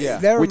drama. Yeah,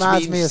 that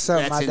reminds me of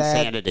something. That's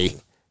insanity.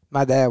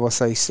 My dad will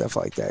say stuff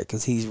like that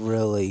because he's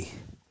really,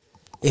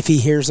 if he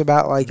hears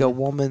about like a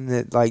woman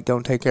that like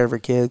don't take care of her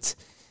kids,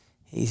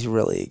 he's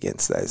really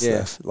against that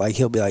stuff. Like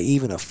he'll be like,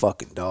 even a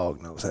fucking dog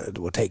knows how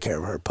to will take care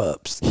of her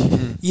pups.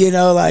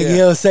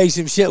 He'll say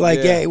some shit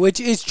like that,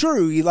 which is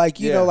true. You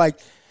know, like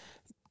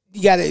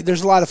you got to.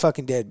 There's a lot of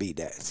fucking deadbeat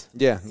dads.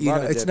 Yeah,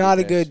 it's not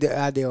a good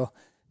ideal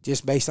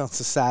just based on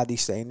society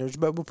standards,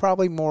 but we're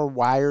probably more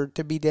wired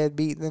to be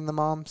deadbeat than the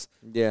moms.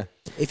 Yeah.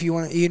 If you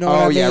want to, what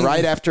I mean?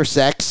 Right after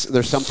sex,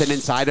 there's something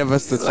inside of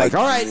us that's like,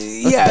 all right,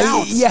 let's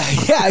bounce.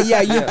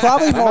 Yeah. You're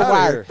probably more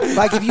wired.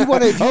 Like if you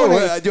want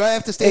to, do I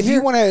have to stay if here?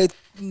 you want to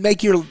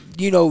make your,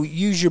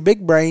 use your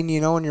big brain,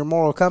 and your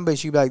moral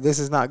compass, you'd be like, this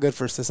is not good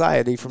for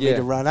society for me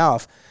to run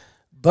off.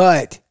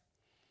 But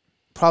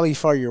probably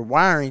for your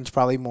wiring's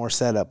probably more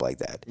set up like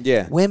that.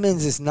 Yeah.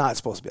 Women's is not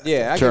supposed to be like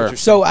that. I get what you're saying.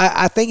 So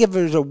I think if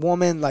there's a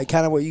woman, like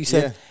kind of what you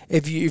said,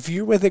 if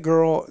you're with a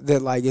girl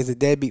that like is a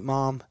deadbeat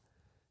mom,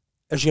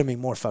 there's gonna be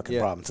more fucking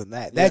problems than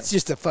that. That's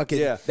just a fucking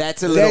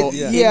that's a little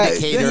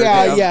indicator.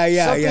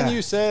 Yeah. Something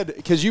you said,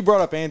 because you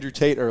brought up Andrew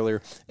Tate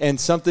earlier, and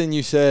something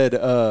you said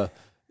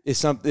is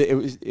something.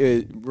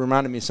 It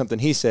reminded me of something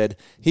he said.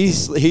 He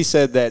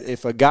said that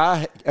if a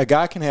guy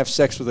can have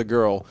sex with a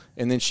girl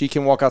and then she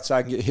can walk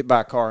outside and get hit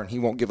by a car and he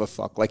won't give a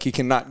fuck. Like he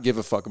cannot give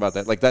a fuck about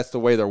that. Like that's the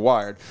way they're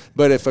wired.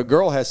 But if a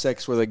girl has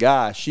sex with a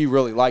guy, she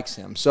really likes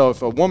him. So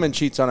if a woman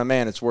cheats on a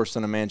man, it's worse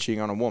than a man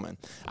cheating on a woman.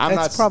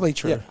 That's probably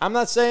true. Yeah, I'm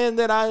not saying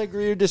that I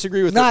agree or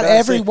disagree with not that.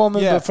 every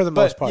woman, but for the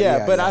most part.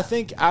 But I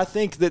think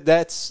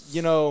that's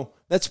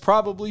that's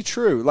probably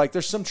true. Like,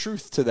 there's some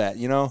truth to that,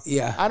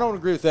 Yeah. I don't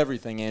agree with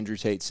everything Andrew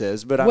Tate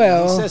says, but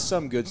he says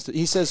some good.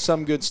 He says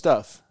some good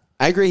stuff.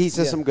 I agree. He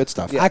says some good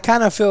stuff. I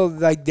kind of feel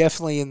like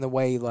definitely in the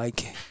way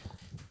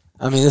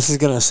this is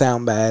gonna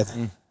sound bad.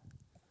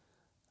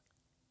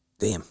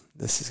 Damn,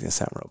 this is gonna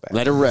sound real bad.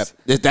 Let it rip.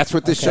 That's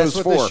what this show's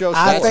for.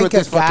 That's what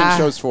this fucking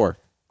show's for.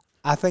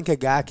 I think a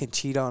guy can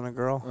cheat on a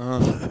girl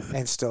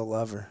and still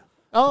love her.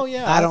 Oh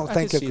yeah, I don't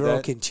think a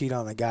girl can cheat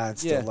on a guy and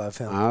still love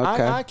him.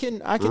 Okay.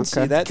 I can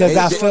see that because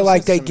I feel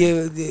like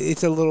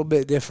it's a little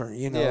bit different.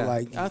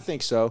 Like I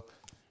think so.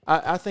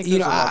 I think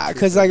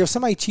because like if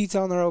somebody cheats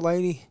on their old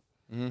lady,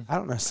 I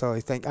don't necessarily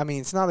think. I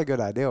mean, it's not a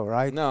good idea,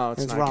 right? No,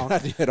 it's not wrong a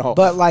good idea at all.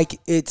 But like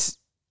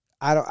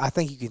I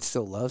think you can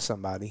still love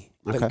somebody,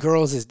 but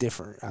girls is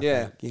different. I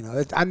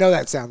think. I know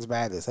that sounds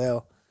bad as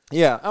hell.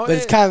 Yeah, but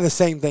it's kind of the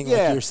same thing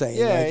like you're saying.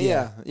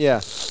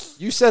 Yeah.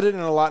 You said it in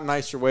a lot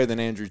nicer way than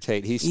Andrew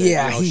Tate. He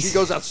said, she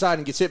goes outside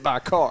and gets hit by a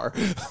car.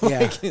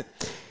 BJ,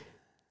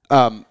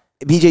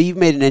 you've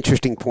made an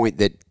interesting point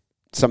that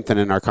something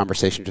in our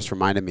conversation just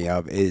reminded me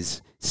of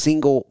is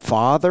single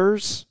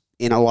fathers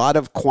in a lot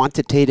of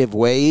quantitative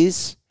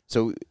ways.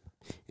 So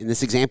in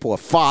this example, a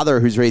father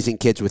who's raising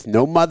kids with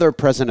no mother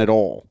present at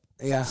all.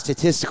 Yeah.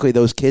 Statistically,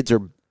 those kids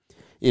are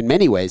in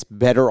many ways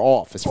better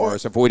off as far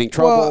as avoiding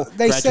trouble,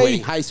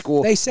 graduating high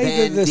school. They say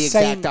than they're the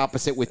exact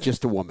opposite with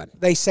just a woman.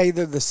 They say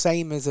they're the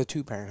same as a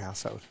two-parent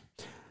household.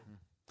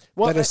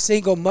 Well, but a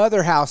single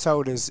mother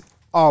household is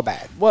all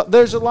bad. Well,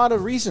 there's a lot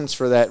of reasons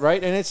for that,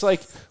 right? And it's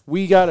like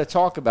we got to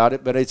talk about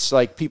it, but it's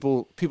like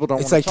people don't want to talk about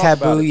it. It's like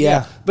taboo,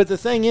 yeah. But the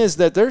thing is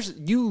that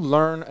you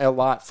learn a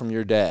lot from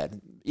your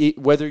dad,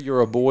 whether you're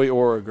a boy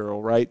or a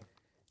girl, right?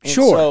 And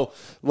sure. So,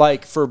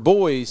 like for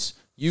boys,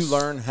 you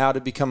learn how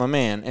to become a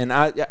man. And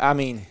I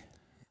mean,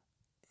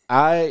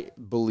 I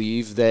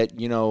believe that,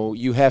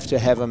 you have to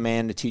have a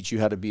man to teach you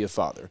how to be a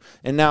father.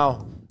 And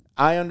now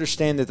I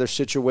understand that there's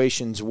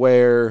situations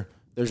where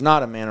there's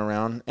not a man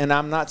around. And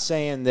I'm not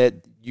saying that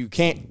you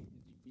can't,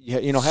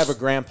 have a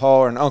grandpa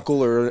or an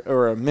uncle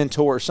or a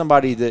mentor or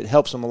somebody that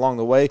helps them along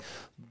the way.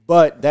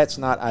 But that's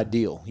not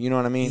ideal. You know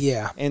what I mean?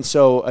 Yeah. And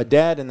so a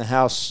dad in the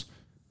house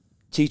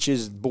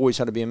teaches boys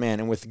how to be a man.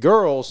 And with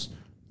girls,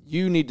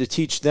 you need to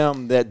teach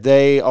them that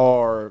they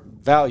are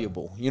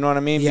valuable. You know what I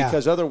mean? Yeah.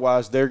 Because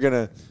otherwise they're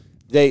going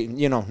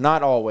to,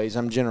 not always,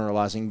 I'm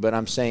generalizing, but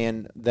I'm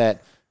saying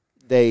that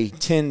they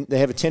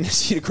have a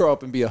tendency to grow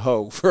up and be a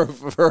hoe for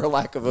a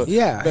lack of a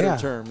better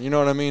term. You know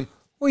what I mean?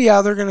 Well,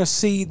 yeah, they're going to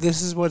see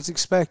this is what's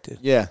expected.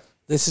 Yeah.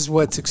 This is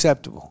what's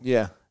acceptable.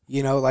 Yeah.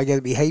 Like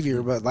a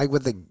behavior, but like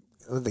with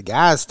the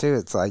guys too,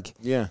 it's like,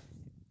 yeah.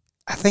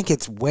 I think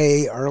it's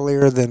way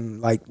earlier than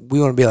like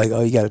we want to be like,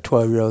 oh, you got a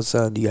 12-year-old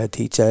son, you got to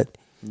teach that.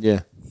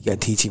 Yeah. You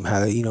got to teach him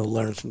how to,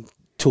 learn some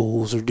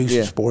tools or do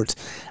some sports.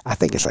 I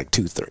think it's like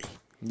 2-3.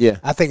 Yeah.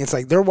 I think it's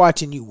like they're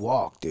watching you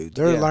walk, dude.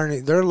 They're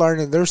learning.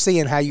 They're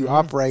seeing how you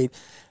operate,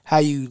 how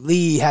you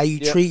lead, how you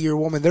treat your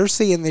woman. They're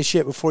seeing this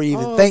shit before you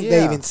even think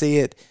they even see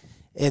it.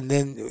 And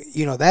then,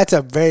 that's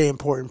a very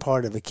important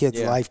part of a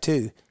kid's life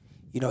too.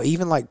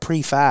 Even like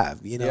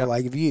pre-5,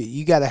 like if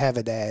you got to have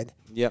a dad.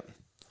 Yep.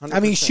 100%. I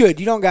mean, you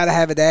should. You don't got to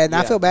have a dad. And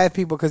I feel bad for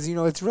people because,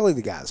 it's really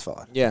the guy's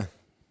fault. Yeah.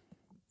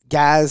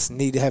 guys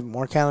need to have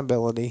more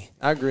accountability.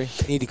 I agree.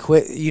 Need to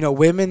quit.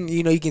 Women,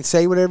 you can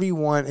say whatever you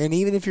want. And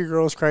even if your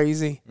girl's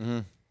crazy,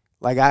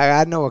 like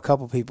I know a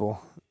couple people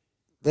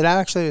that I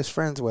actually was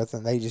friends with,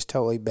 and they just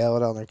totally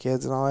bailed on their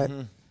kids and all that.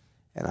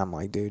 And I'm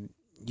like, dude,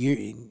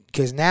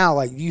 because now,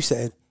 like you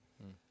said,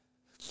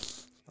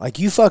 like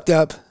you fucked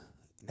up,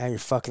 now you're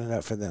fucking it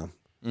up for them.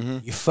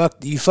 You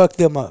fucked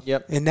them up.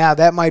 Yep. And now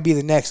that might be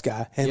the next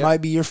guy. And it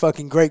might be your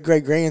fucking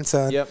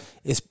great-great-grandson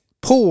is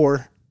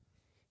poor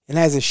and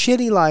has a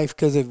shitty life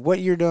because of what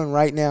you're doing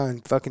right now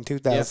in fucking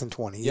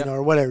 2020,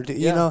 or whatever.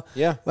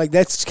 Like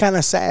that's kind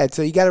of sad.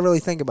 So you got to really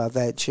think about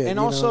that shit. And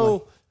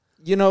also,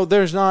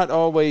 there's not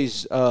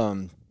always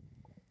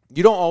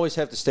you don't always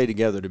have to stay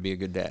together to be a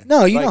good dad.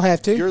 No, you don't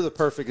have to. You're the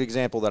perfect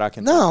example that I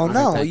can. No.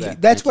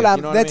 That's what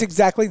I'm. That's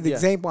exactly the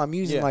example I'm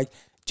using. Like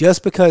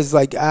just because,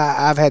 like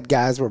I've had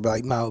guys where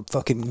like my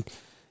fucking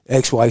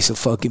ex-wife's a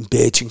fucking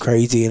bitch and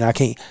crazy, and I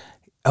can't.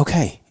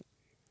 Okay,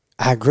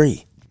 I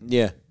agree.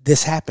 Yeah,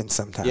 this happens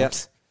sometimes. Yep.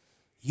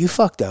 You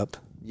fucked up.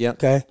 Yep.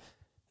 Okay.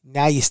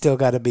 Now you still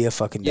got to be a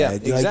fucking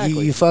dad. Yeah, exactly.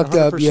 Like you fucked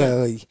 100%. Up. Yeah.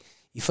 Like,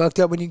 you fucked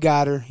up when you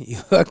got her. You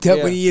fucked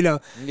up when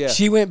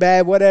she went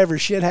bad. Whatever,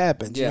 shit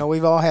happens. Yeah.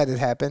 We've all had it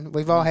happen.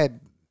 We've all had.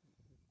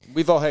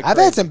 I've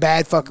crazy. had some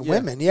bad fucking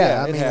women.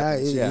 Yeah, I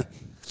mean,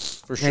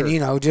 for sure.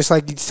 And just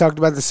like you talked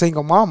about the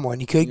single mom one,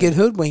 you could get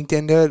hoodwinked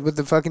into it with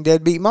the fucking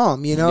deadbeat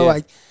mom.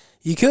 Like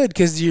you could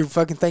because you're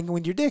fucking thinking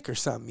with your dick or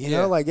something. You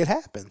know, like it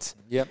happens.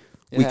 Yep.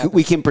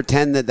 We can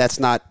pretend that that's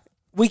not.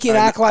 We can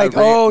act like,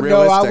 no,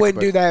 I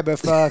wouldn't do that, but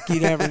fuck, you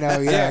never know.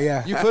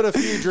 Yeah. You put a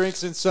few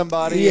drinks in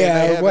somebody.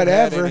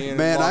 Whatever.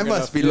 Man, I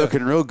must be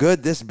looking real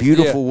good. This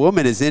beautiful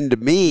woman is into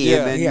me,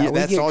 and then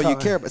that's all you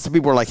care about. Some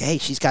people are like, hey,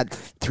 she's got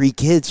 3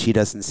 kids she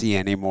doesn't see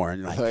anymore.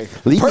 And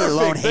like, leave me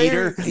alone,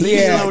 hater. Leave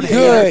me alone,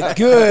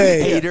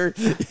 good. Hater.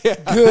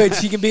 Good.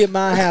 She can be at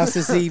my house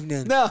this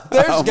evening. No,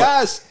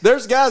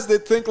 there's guys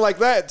that think like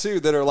that too,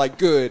 that are like,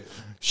 good.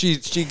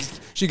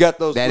 She got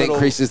those. That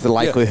increases the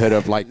likelihood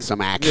of like some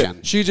action.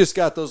 Yeah. She just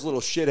got those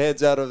little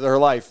shitheads out of her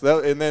life,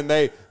 and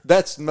then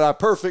that's my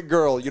perfect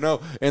girl,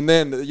 And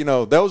then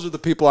those are the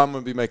people I'm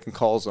going to be making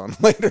calls on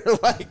later.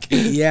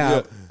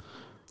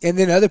 And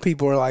then other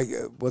people are like,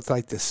 what's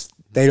like this?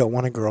 They don't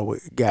want a girl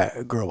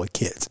with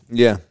kids.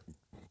 Yeah.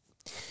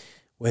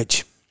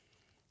 Which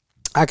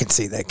I can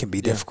see that can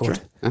be difficult.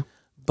 Sure. Yeah.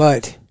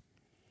 But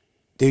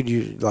dude,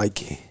 you're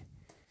like,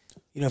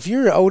 if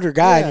you're an older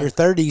guy in your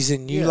 30s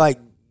and you like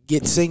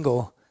get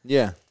single,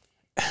 your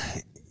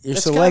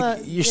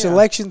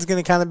selection's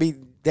going to kind of be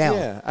down.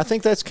 Yeah, I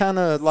think that's kind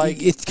of like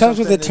it comes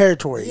with the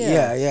territory.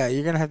 Yeah,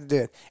 you're going to have to do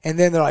it. And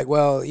then they're like,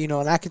 well,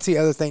 and I can see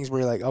other things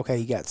where you're like, okay,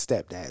 you got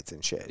stepdads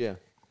and shit. Yeah.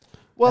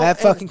 Well, that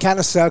fucking kind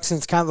of sucks, and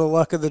it's kind of the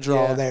luck of the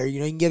draw there.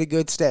 You can get a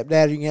good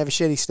stepdad, or you can have a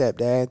shitty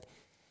stepdad.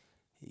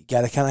 You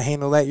got to kind of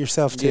handle that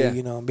yourself too,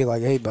 and be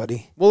like, hey,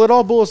 buddy. Well, it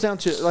all boils down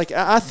to like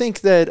I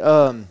think that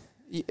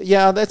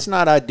that's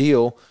not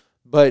ideal.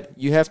 But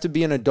you have to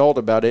be an adult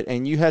about it,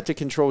 and you have to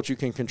control what you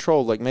can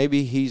control. Like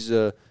maybe he's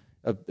a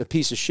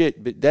piece of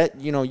shit, but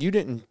that you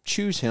didn't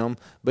choose him,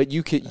 but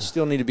you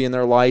still need to be in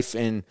their life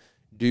and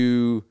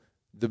do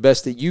the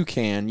best that you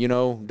can.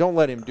 Don't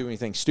let him do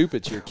anything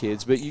stupid to your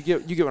kids. But you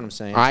get what I'm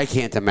saying. I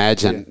can't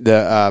imagine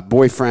the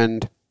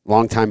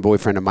longtime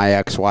boyfriend of my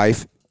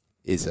ex-wife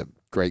is a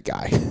great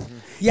guy.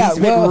 Yeah, he's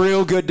been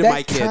real good to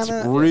my kids.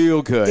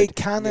 Real good.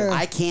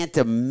 I can't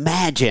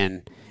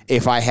imagine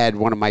if I had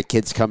one of my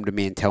kids come to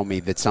me and tell me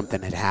that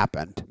something had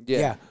happened.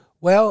 Yeah.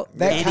 Well,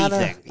 that kind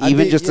of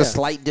even just a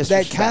slight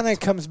disrespect. That kind of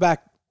comes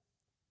back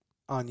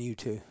on you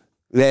too.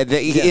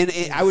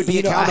 I would be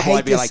accountable.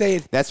 I'd be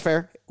like, that's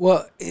fair.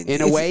 Well,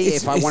 in a way,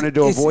 if I wanted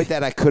to avoid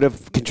that, I could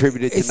have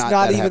contributed to not. It's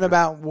not even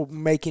about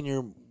making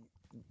your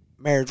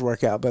marriage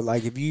work out, but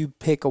like if you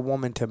pick a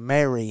woman to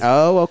marry,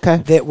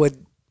 that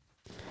would,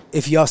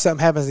 if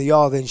something happens to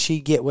y'all, then she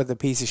get with a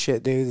piece of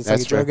shit dude that's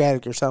like a drug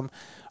addict or something.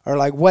 Or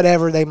like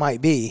whatever they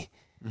might be,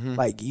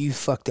 like you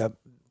fucked up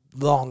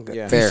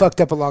you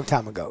fucked up a long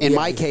time ago. In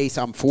my case,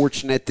 I'm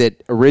fortunate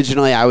that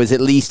originally I was at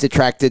least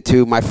attracted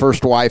to my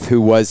first wife, who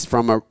was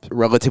from a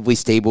relatively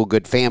stable,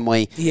 good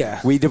family.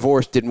 Yeah, we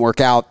divorced, didn't work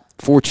out.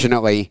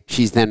 Fortunately,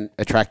 she's then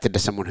attracted to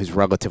someone who's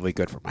relatively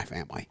good for my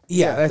family.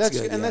 Yeah, that's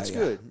good, and that's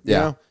good.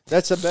 Yeah,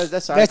 that's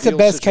the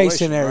best case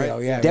scenario.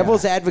 Right? Yeah,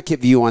 devil's advocate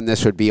view on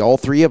this would be all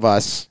 3 of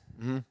us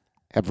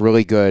have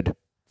really good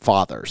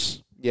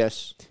fathers.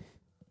 Yes.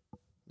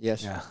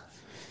 Yeah.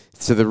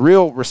 So the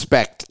real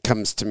respect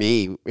comes to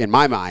me in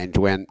my mind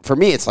when, for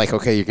me, it's like,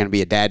 okay, you're going to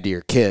be a dad to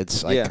your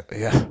kids. Like,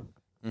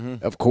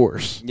 of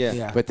course.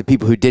 Yeah. But the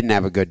people who didn't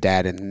have a good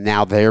dad and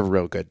now they're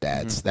real good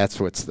dads, that's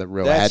what's the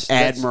real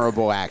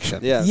admirable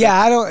action. Yeah.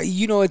 Yeah, I don't,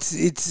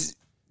 it's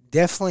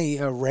definitely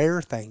a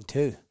rare thing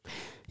too.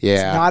 Yeah.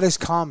 It's not as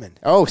common.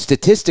 Oh,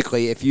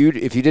 statistically, if you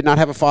did not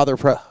have a father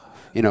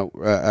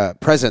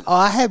present. Oh,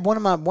 I had one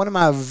of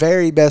my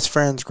very best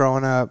friends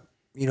growing up,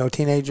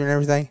 teenager and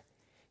everything.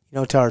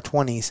 To our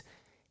 20s,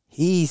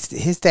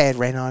 his dad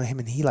ran on him,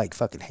 and he like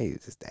fucking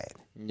hated his dad.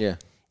 Yeah.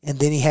 And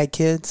then he had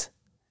kids,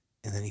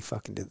 And then he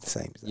fucking did the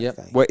same Yep.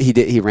 thing. What he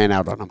did, he ran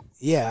out on him.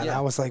 Yeah, and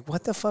I was like,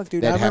 what the fuck,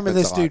 dude? That I remember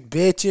happens this a lot. dude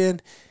bitching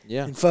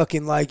Yeah. and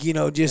fucking like, you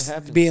know,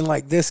 just being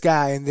like this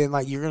guy, and then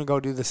like you're going to go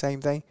do the same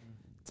thing.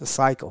 It's a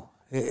cycle.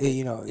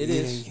 You know. It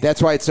is.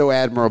 That's why it's so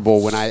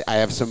admirable when I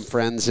have some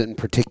friends in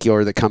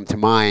particular that come to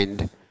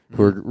mind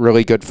who are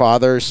really good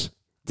fathers,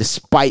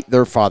 despite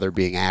their father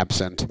being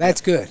absent.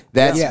 That's good.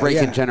 That's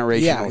breaking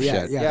generational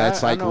shit. Yeah.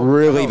 That's I like know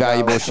really about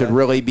valuable, that. should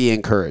really be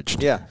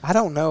encouraged. Yeah. I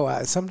don't know.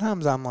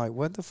 Sometimes I'm like,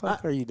 what the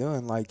fuck are you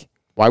doing? Like,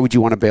 Why would you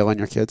want to bail on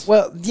your kids?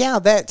 well, yeah,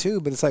 that too,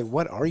 but it's like,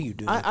 what are you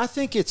doing? I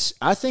think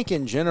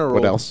in general.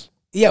 What else?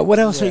 Yeah, what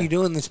else are Yeah. you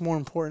doing that's more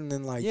important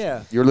than like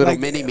Your little like,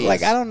 mini-me's.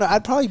 Like I don't know,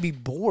 I'd probably be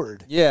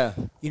bored. Yeah.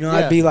 You know, Yeah.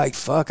 I'd be like,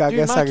 fuck, I Dude,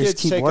 guess my I just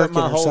kids keep take working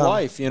up my or whole something.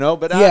 life, you know.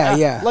 But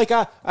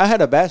Yeah. I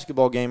had a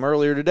basketball game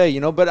earlier today,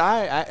 you know. But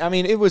I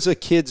mean, it was a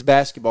kids'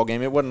 basketball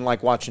game. It wasn't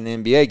like watching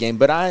an NBA game,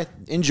 but I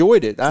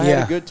enjoyed it. I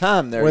had a good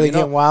time there. Were they you know?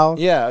 getting wild?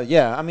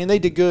 Yeah. I mean, they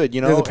did good,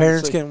 you know. Were the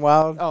parents It's like- getting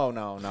wild? Oh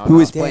no. Who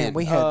is Damn, playing?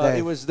 we had that.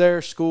 It was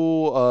their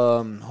school,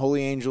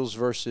 Holy Angels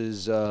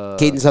versus.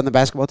 Caden's on the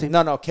basketball team?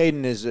 No,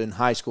 Caden is in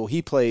high school.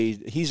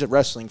 He's at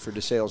wrestling for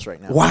DeSales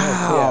right now.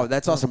 Wow, Yeah.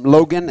 that's awesome.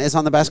 Logan is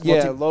on the basketball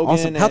Yeah, team? Logan.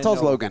 Awesome. How and, tall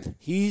is Logan?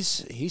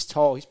 He's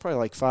tall. He's probably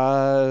like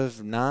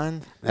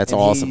 5'9". That's and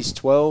awesome. He's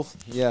 12.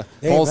 Yeah.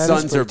 Damn, Paul's that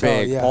is sons are pretty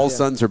tall, big. yeah. Paul's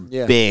sons are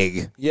Yeah.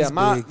 big. Yeah, He's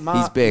my big.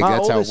 He's big. My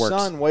That's how it oldest works.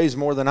 son weighs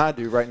more than I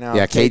do right now.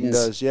 Yeah, Caden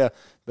Caden's- does. Yeah,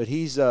 but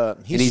he's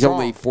And he's strong.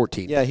 only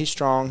 14. Yeah, he's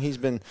strong. He's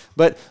been.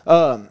 But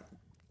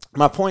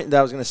my point that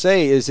I was going to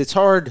say is it's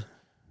hard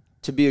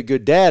to be a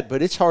good dad,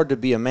 but it's hard to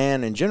be a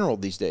man in general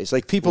these days.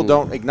 Like people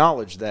don't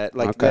acknowledge that.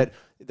 Like Okay.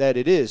 that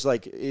it is.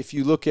 Like if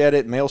you look at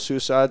it, male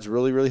suicide's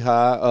really really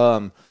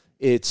high.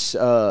 It's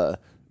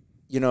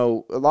you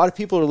know, a lot of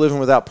people are living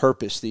without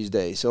purpose these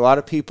days. A lot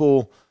of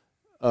people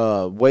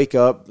wake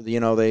up, you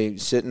know, they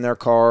sit in their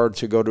car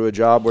to go to a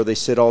job where they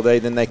sit all day,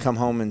 then they come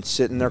home and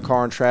sit in their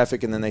car in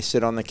traffic, and then they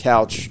sit on the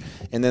couch,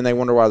 and then they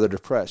wonder why they're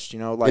depressed, you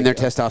know. Like, And their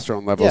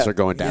testosterone levels are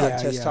going down. Yeah.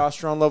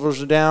 testosterone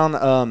levels are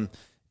down.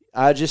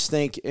 I just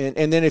think,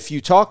 and then if you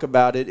talk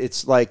about it,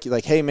 it's like,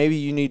 hey, maybe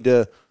you need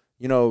to,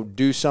 you know,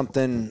 do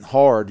something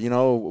hard, you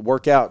know,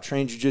 work out,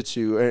 train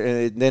jiu-jitsu,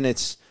 and then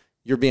it's,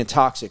 you're being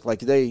toxic.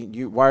 Like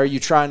why are you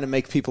trying to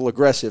make people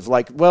aggressive?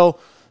 Like, well,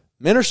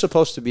 men are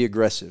supposed to be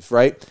aggressive,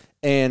 right?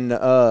 And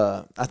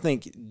I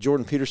think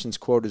Jordan Peterson's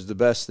quote is the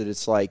best, that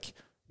it's like,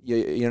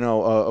 you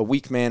know, a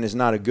weak man is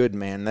not a good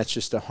man. That's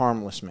just a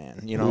harmless man.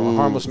 You know, a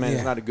harmless man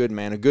is not a good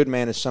man. A good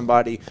man is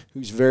somebody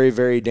who's very,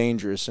 very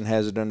dangerous and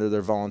has it under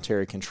their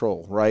voluntary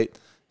control, right?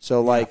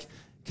 So, like,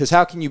 because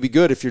how can you be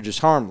good if you're just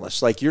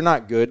harmless? Like, you're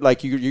not good.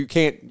 Like, you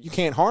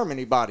can't harm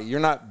anybody. You're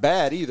not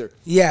bad either.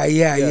 Yeah.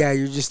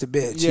 You're just a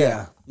bitch.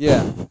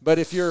 Yeah. But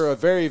if you're a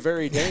very,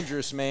 very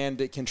dangerous man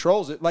that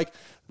controls it, like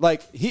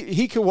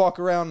he could walk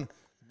around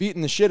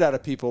beating the shit out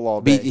of people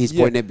all day. He's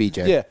pointing at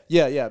BJ.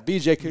 Yeah.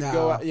 BJ could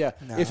go out. Yeah.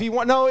 No.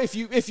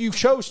 If you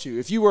chose to,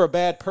 if you were a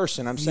bad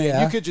person, I'm saying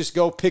Yeah. you could just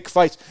go pick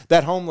fights.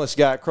 That homeless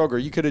guy at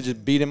Kroger, you could have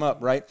just beat him up,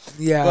 right?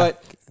 Yeah.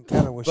 But I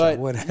kind of wish I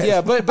would have. yeah,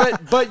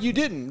 but you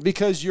didn't,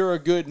 because you're a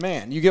good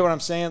man. You get what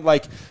I'm saying?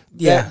 Like,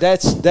 Yeah.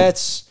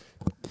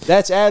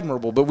 that's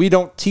admirable, but we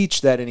don't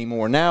teach that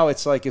anymore. Now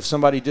it's like if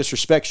somebody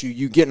disrespects you,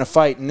 you get in a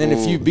fight, and then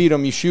if you beat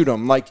them, you shoot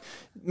them. Like,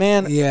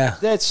 man, Yeah.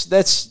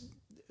 that's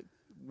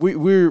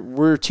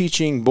we're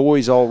teaching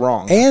boys all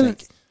wrong. I And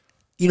think.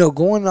 you know,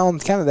 going on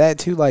kind of that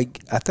too,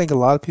 like I think a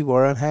lot of people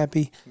are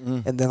unhappy,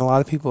 and then a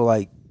lot of people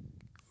like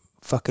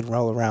fucking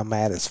roll around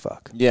mad as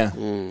fuck. Yeah.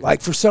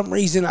 Like for some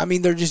reason, I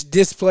mean, they're just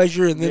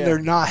displeasure, and then Yeah. they're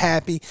not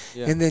happy,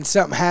 Yeah. and then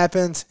something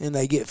happens, and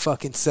they get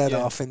fucking set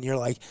Yeah. off, and you're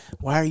like,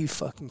 why are you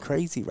fucking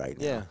crazy right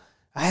now? Yeah.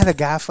 I had a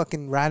guy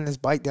fucking riding his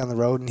bike down the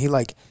road, and he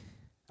like,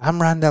 I'm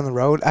riding down the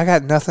road, I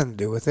got nothing to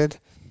do with it,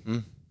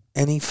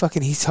 and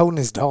he's holding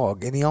his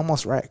dog, and he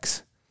almost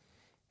wrecks.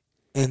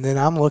 And then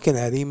I'm looking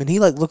at him, and he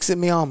like looks at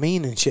me all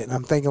mean and shit, and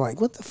I'm thinking like,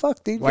 what the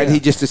fuck, dude? Why did he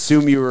just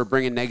assume you were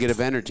bringing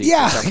negative energy?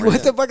 Yeah, for some what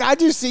reason? the fuck? I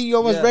just see you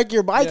almost Yeah, wreck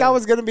your bike. yeah. I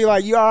was gonna be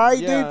like, "You all right,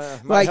 Yeah,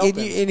 dude?" might Like, help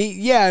and,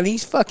 him. and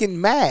he's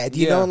fucking mad.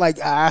 You Yeah. know, like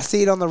I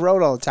see it on the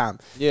road all the time.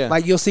 Yeah.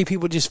 like you'll see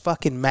people just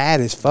fucking mad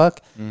as fuck,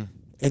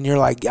 and you're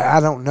like, I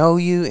don't know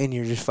you, and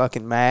you're just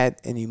fucking mad,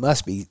 and you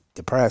must be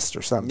depressed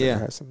or something. Yeah.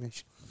 or some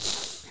issue.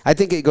 I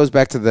think it goes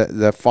back to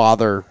the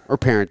father or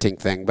parenting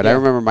thing. But I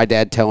remember my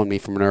dad telling me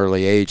from an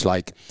early age,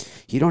 like,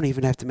 you don't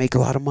even have to make a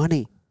lot of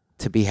money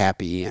to be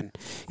happy, and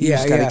you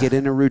just got to get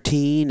in a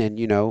routine, and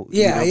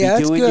Yeah, be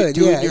that's doing, good.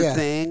 doing Yeah, your yeah.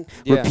 thing.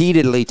 Yeah.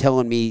 Repeatedly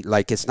telling me,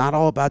 like, it's not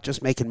all about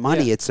just making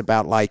money. Yeah. It's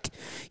about, like,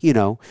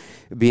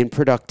 being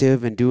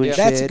productive and doing Yeah.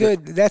 shit. That's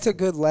good. That's a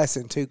good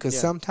lesson too, because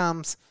Yeah.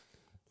 sometimes,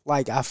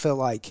 like, I feel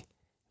like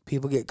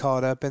people get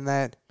caught up in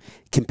that.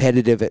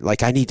 Competitive.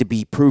 Like, I need to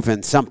be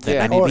proving something.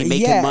 Yeah. I need to be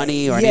making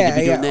money, or I need to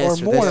be doing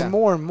this or or more this. and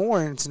more and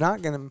more, and it's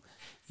not gonna,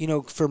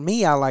 for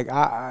me,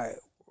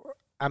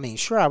 I mean,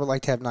 sure, I would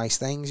like to have nice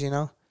things,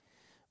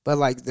 but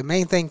like the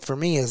main thing for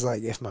me is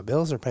like if my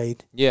bills are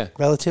paid, Yeah.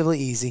 relatively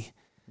easy,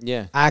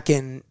 Yeah. I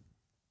can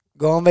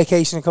go on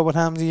vacation a couple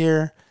times a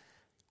year.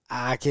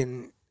 I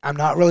can I'm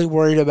not really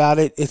worried about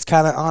it. It's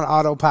kind of on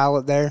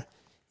autopilot there.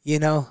 You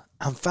know,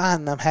 I'm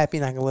fine and I'm happy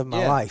and I can live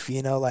my life.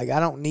 You know, like I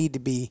don't need to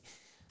be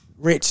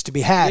rich to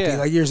be happy. Yeah.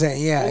 Like you're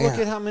saying, Look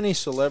at how many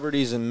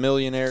celebrities and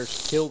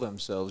millionaires kill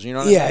themselves. You know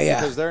what I mean?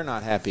 Because they're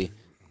not happy.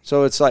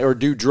 So it's like, or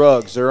do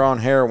drugs. They're on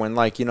heroin.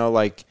 Like, you know,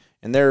 like,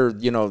 and they're,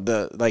 you know,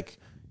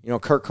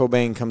 Kurt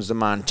Cobain comes to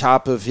mind,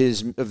 top of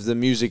the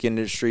music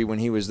industry when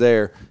he was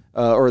there,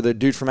 or the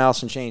dude from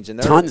Alice in Chains,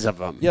 and tons of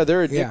them. Yeah,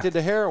 they're addicted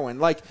to heroin,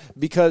 like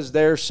because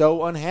they're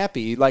so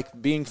unhappy,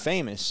 like being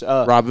famous.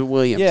 Robin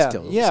Williams,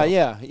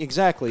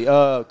 exactly.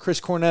 Chris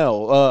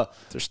Cornell,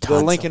 there's tons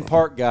the Linkin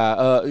Park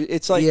guy.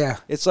 It's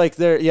like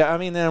they're. Yeah, I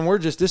mean, and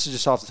this is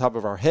just off the top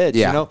of our heads,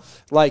 you know,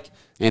 like.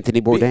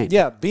 Anthony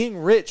Bourdain. Being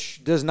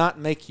rich does not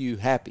make you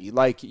happy.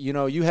 Like, you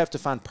know, you have to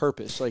find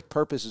purpose. Like,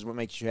 purpose is what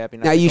makes you happy.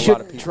 Now, you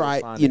shouldn't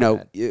try, you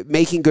know,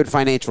 making good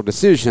financial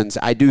decisions,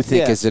 I do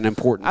think is an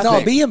important thing.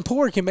 No, being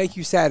poor can make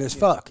you sad as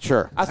fuck.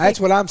 Sure. That's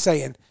what I'm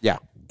saying. Yeah.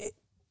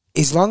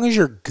 As long as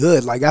you're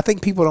good. Like, I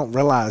think people don't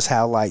realize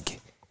how,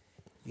 like,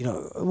 you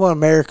know, well, in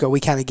America, we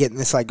kind of get in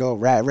this, like,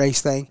 rat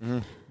race thing. Mm-hmm.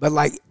 But,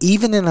 like,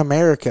 even in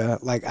America,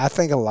 like, I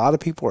think a lot of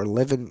people are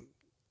living.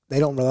 They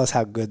don't realize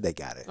how good they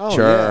got it. Oh,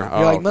 sure. Yeah.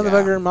 You're like,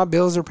 motherfucker, my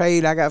bills are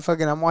paid.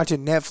 I'm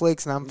watching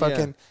Netflix and I'm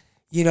fucking,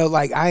 you know,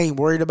 like, I ain't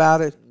worried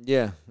about it.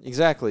 Yeah,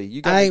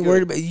 exactly. I ain't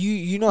worried about it.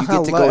 You know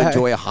how get to go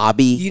enjoy a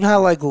hobby. You know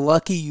how, like,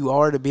 lucky you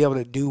are to be able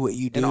to do what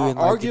you do. And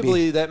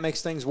arguably, that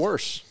makes things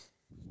worse.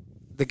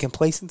 The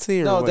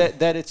complacency? Or no, what?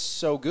 that it's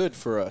so good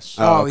for us.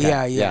 Oh,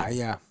 okay.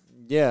 Yeah.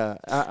 Yeah.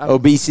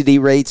 Obesity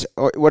rates,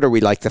 or what are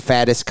we, like the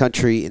fattest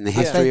country in the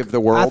history of the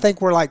world? I think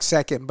we're like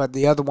second, but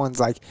the other one's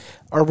like,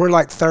 or we're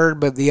like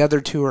third, but the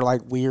other two are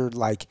like weird.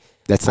 Like,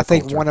 I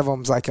think one of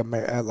them's like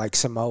like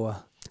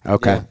Samoa.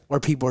 Okay. Yeah. Where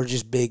people are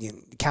just big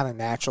and kind of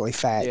naturally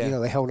fat. Yeah. You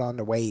know, they hold on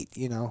to weight,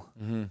 you know.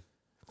 Mm-hmm.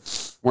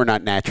 We're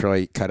not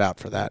naturally cut out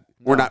for that.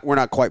 No. We're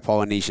not quite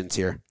Polynesians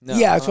here. No.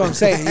 Yeah, that's what I'm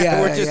saying.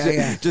 Yeah,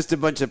 we're just a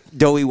bunch of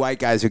doughy white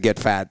guys who get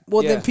fat.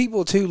 Well, then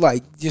people too,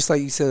 like just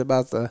like you said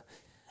about the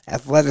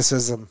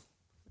athleticism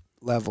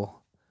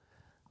level,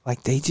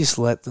 like they just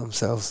let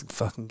themselves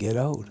fucking get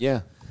old.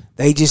 Yeah,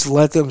 they just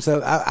let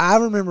themselves. I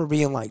remember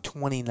being like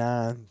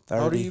 29, 30.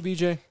 How old are you,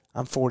 BJ?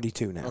 I'm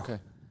 42 now. Okay.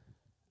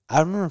 I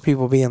remember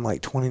people being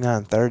like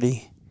 29,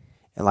 30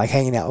 and like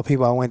hanging out with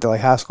people I went to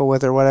like high school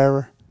with or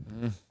whatever.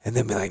 And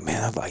then be like,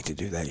 man, I'd like to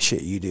do that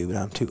shit you do, but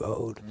I'm too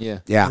old. Yeah.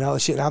 You know,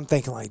 shit. I'm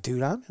thinking like,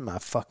 dude, I'm in my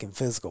fucking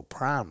physical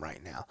prime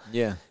right now.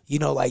 Yeah. You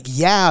know, like,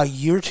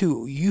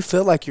 you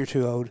feel like you're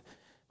too old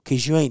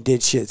because you ain't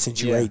did shit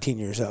since you were 18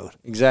 years old.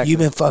 Exactly. You've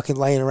been fucking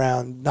laying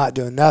around not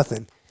doing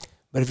nothing.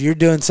 But if you're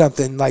doing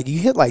something, like you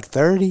hit like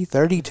 30,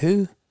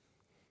 32.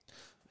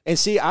 And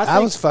see, I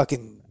was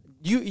fucking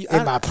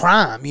in my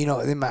prime, you know,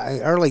 in my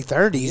early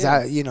 30s,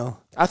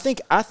 I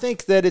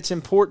think that it's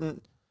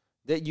important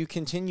that you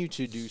continue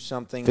to do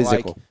something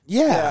physical.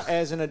 Like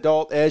as an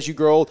adult, as you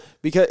grow old,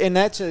 because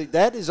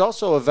that is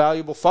also a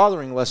valuable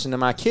fathering lesson to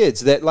my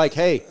kids. That like,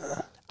 hey,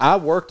 I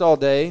worked all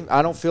day.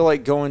 I don't feel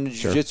like going to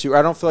jiu-jitsu.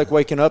 I don't feel like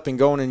waking up and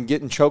going and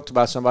getting choked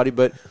by somebody,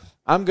 but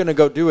I'm going to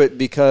go do it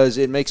because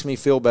it makes me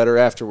feel better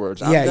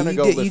afterwards. I'm going to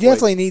go lift weights. You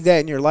definitely need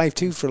that in your life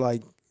too. For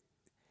like,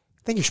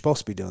 I think you're supposed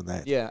to be doing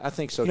that. Yeah, I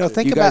think so. You know,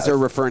 too. You guys are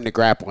referring to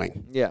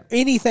grappling. Yeah,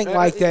 anything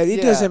like that.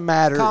 It doesn't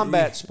matter.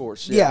 Combat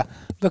sports. Yeah,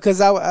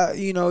 because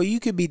you know, you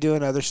could be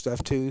doing other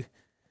stuff too,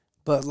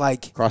 but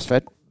like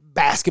CrossFit,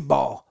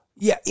 basketball.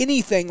 Yeah,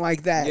 anything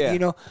like that. Yeah. You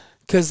know,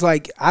 because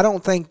like I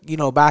don't think, you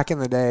know, back in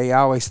the day, I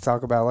always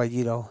talk about like,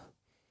 you know,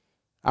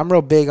 I'm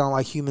real big on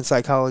like human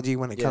psychology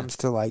when it comes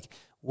to like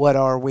what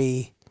are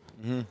we.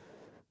 Mm-hmm.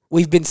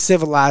 We've been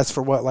civilized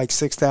for what, like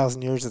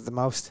 6,000 years at the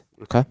most.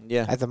 Okay.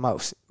 Yeah. At the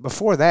most.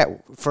 Before that,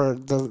 for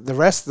the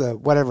rest of the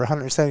whatever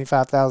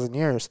 175,000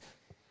 years,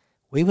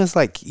 we was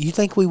like, you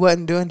think we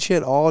wasn't doing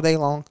shit all day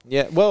long?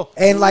 Yeah. Well,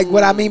 and like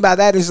what I mean by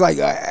that is like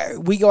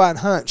we go out and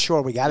hunt.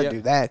 Sure, we got to do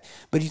that.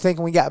 But you think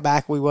when we got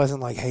back, we wasn't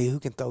like, hey, who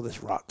can throw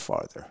this rock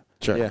farther?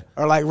 Sure. Yeah.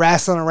 Or like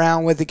wrestling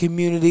around with the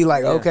community,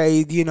 like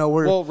okay, you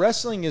know,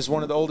 wrestling is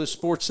one of the oldest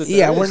sports that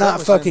we're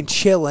not fucking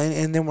chilling,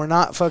 and then we're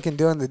not fucking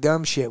doing the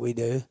dumb shit we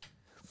do.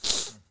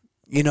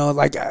 You know,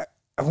 like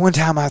one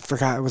time I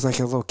forgot, it was like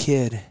a little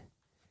kid,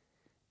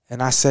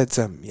 and I said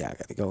something. Yeah, I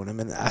got to go in a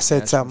minute. I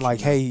said something like,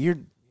 "Hey, you're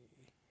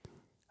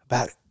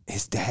about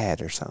his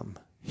dad or something."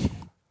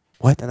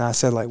 What? And I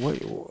said like,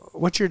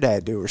 "What's your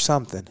dad do?" or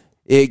something.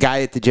 A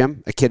guy at the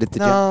gym, a kid at the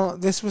gym. No,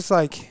 this was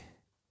like,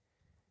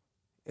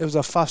 it was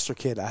a foster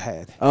kid I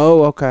had.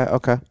 Oh,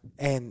 okay.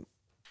 And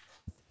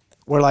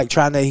we're like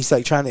he's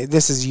like trying to.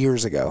 This is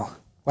years ago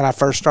when I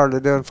first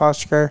started doing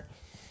foster care,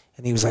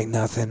 and he was like,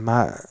 "Nothing,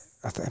 I'm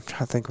trying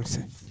to think what he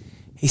said."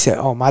 He said,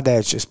 "Oh, my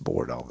dad's just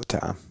bored all the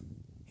time.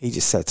 He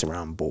just sits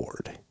around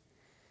bored."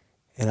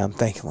 And I'm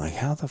thinking, like,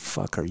 how the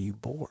fuck are you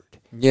bored?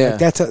 Yeah,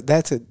 like,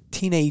 that's a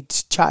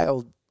teenage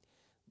child.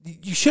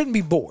 You shouldn't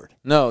be bored.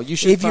 No, you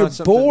should. If you're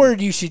bored,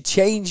 you should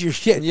change your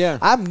shit. Yeah,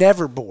 I'm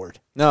never bored.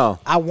 No,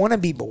 I want to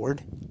be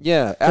bored.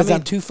 Yeah, because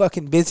I'm too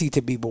fucking busy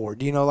to be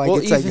bored. You know,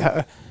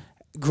 like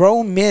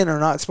grown men are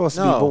not supposed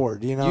to be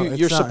bored. You know,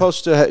 you're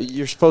supposed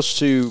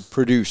to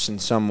produce in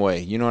some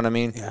way. You know what I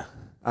mean? Yeah.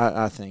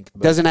 I think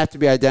doesn't have to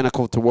be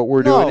identical to what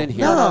we're doing in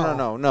here.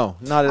 No,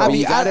 not at all.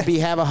 You got to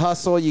have a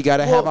hustle. You got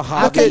to have a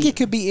hobby. I think it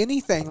could be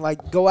anything.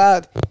 Like go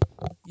out,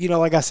 you know,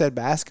 like I said,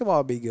 basketball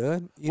would be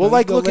good. You know,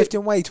 like go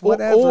lifting weights,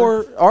 whatever.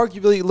 Or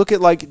arguably look at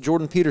like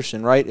Jordan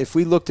Peterson, right? If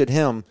we looked at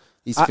him,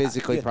 he's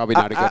physically probably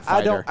not a good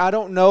fighter. I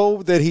don't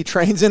know that he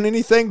trains in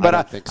anything, but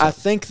I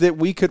think that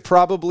we could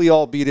probably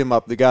all beat him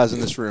up, the guys in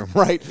this room,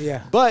 right?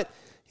 Yeah. But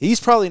he's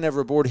probably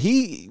never bored.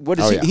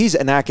 He's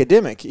an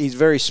academic. He's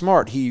very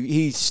smart.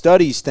 He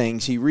studies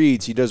things. He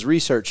reads. He does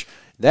research.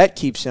 That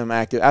keeps him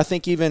active. I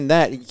think even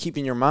that,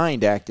 keeping your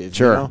mind active.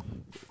 Sure. You know?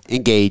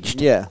 Engaged.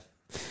 Yeah.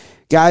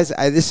 Guys,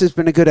 this has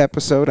been a good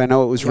episode. I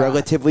know it was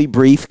relatively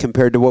brief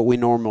compared to what we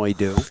normally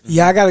do.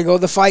 Yeah, I got to go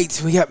to the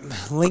fights. We got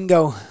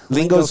Lingo.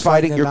 Lingo's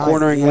fighting. You're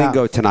cornering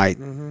Lingo tonight.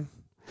 Mm-hmm.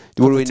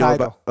 What do we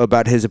know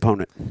about his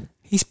opponent?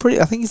 He's pretty.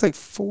 I think he's like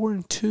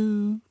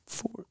 4-2.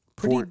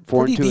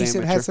 Pretty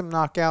decent. Amateur. Had some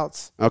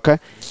knockouts. Okay.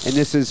 And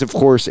this is, of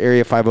course,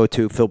 Area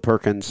 502, Phil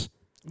Perkins.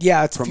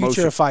 Yeah, it's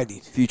Future of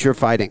Fighting. Future of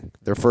Fighting,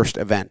 their first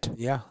event.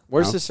 Yeah.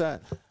 Where's this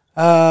at?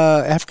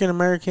 African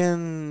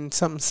American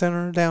something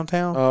center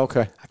downtown. Oh,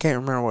 okay. I can't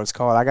remember what it's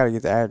called. I got to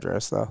get the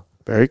address, though.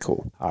 Very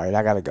cool. All right,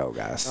 I got to go,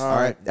 guys. All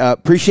right.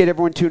 Appreciate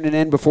everyone tuning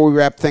in. Before we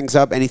wrap things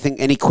up,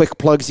 any quick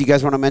plugs you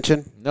guys want to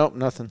mention? Nope,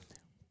 nothing.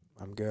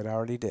 I'm good. I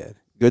already did.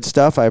 Good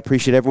stuff. I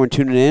appreciate everyone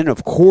tuning in.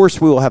 Of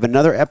course, we will have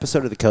another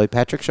episode of the Kelly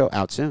Patrick Show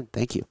out soon.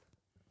 Thank you.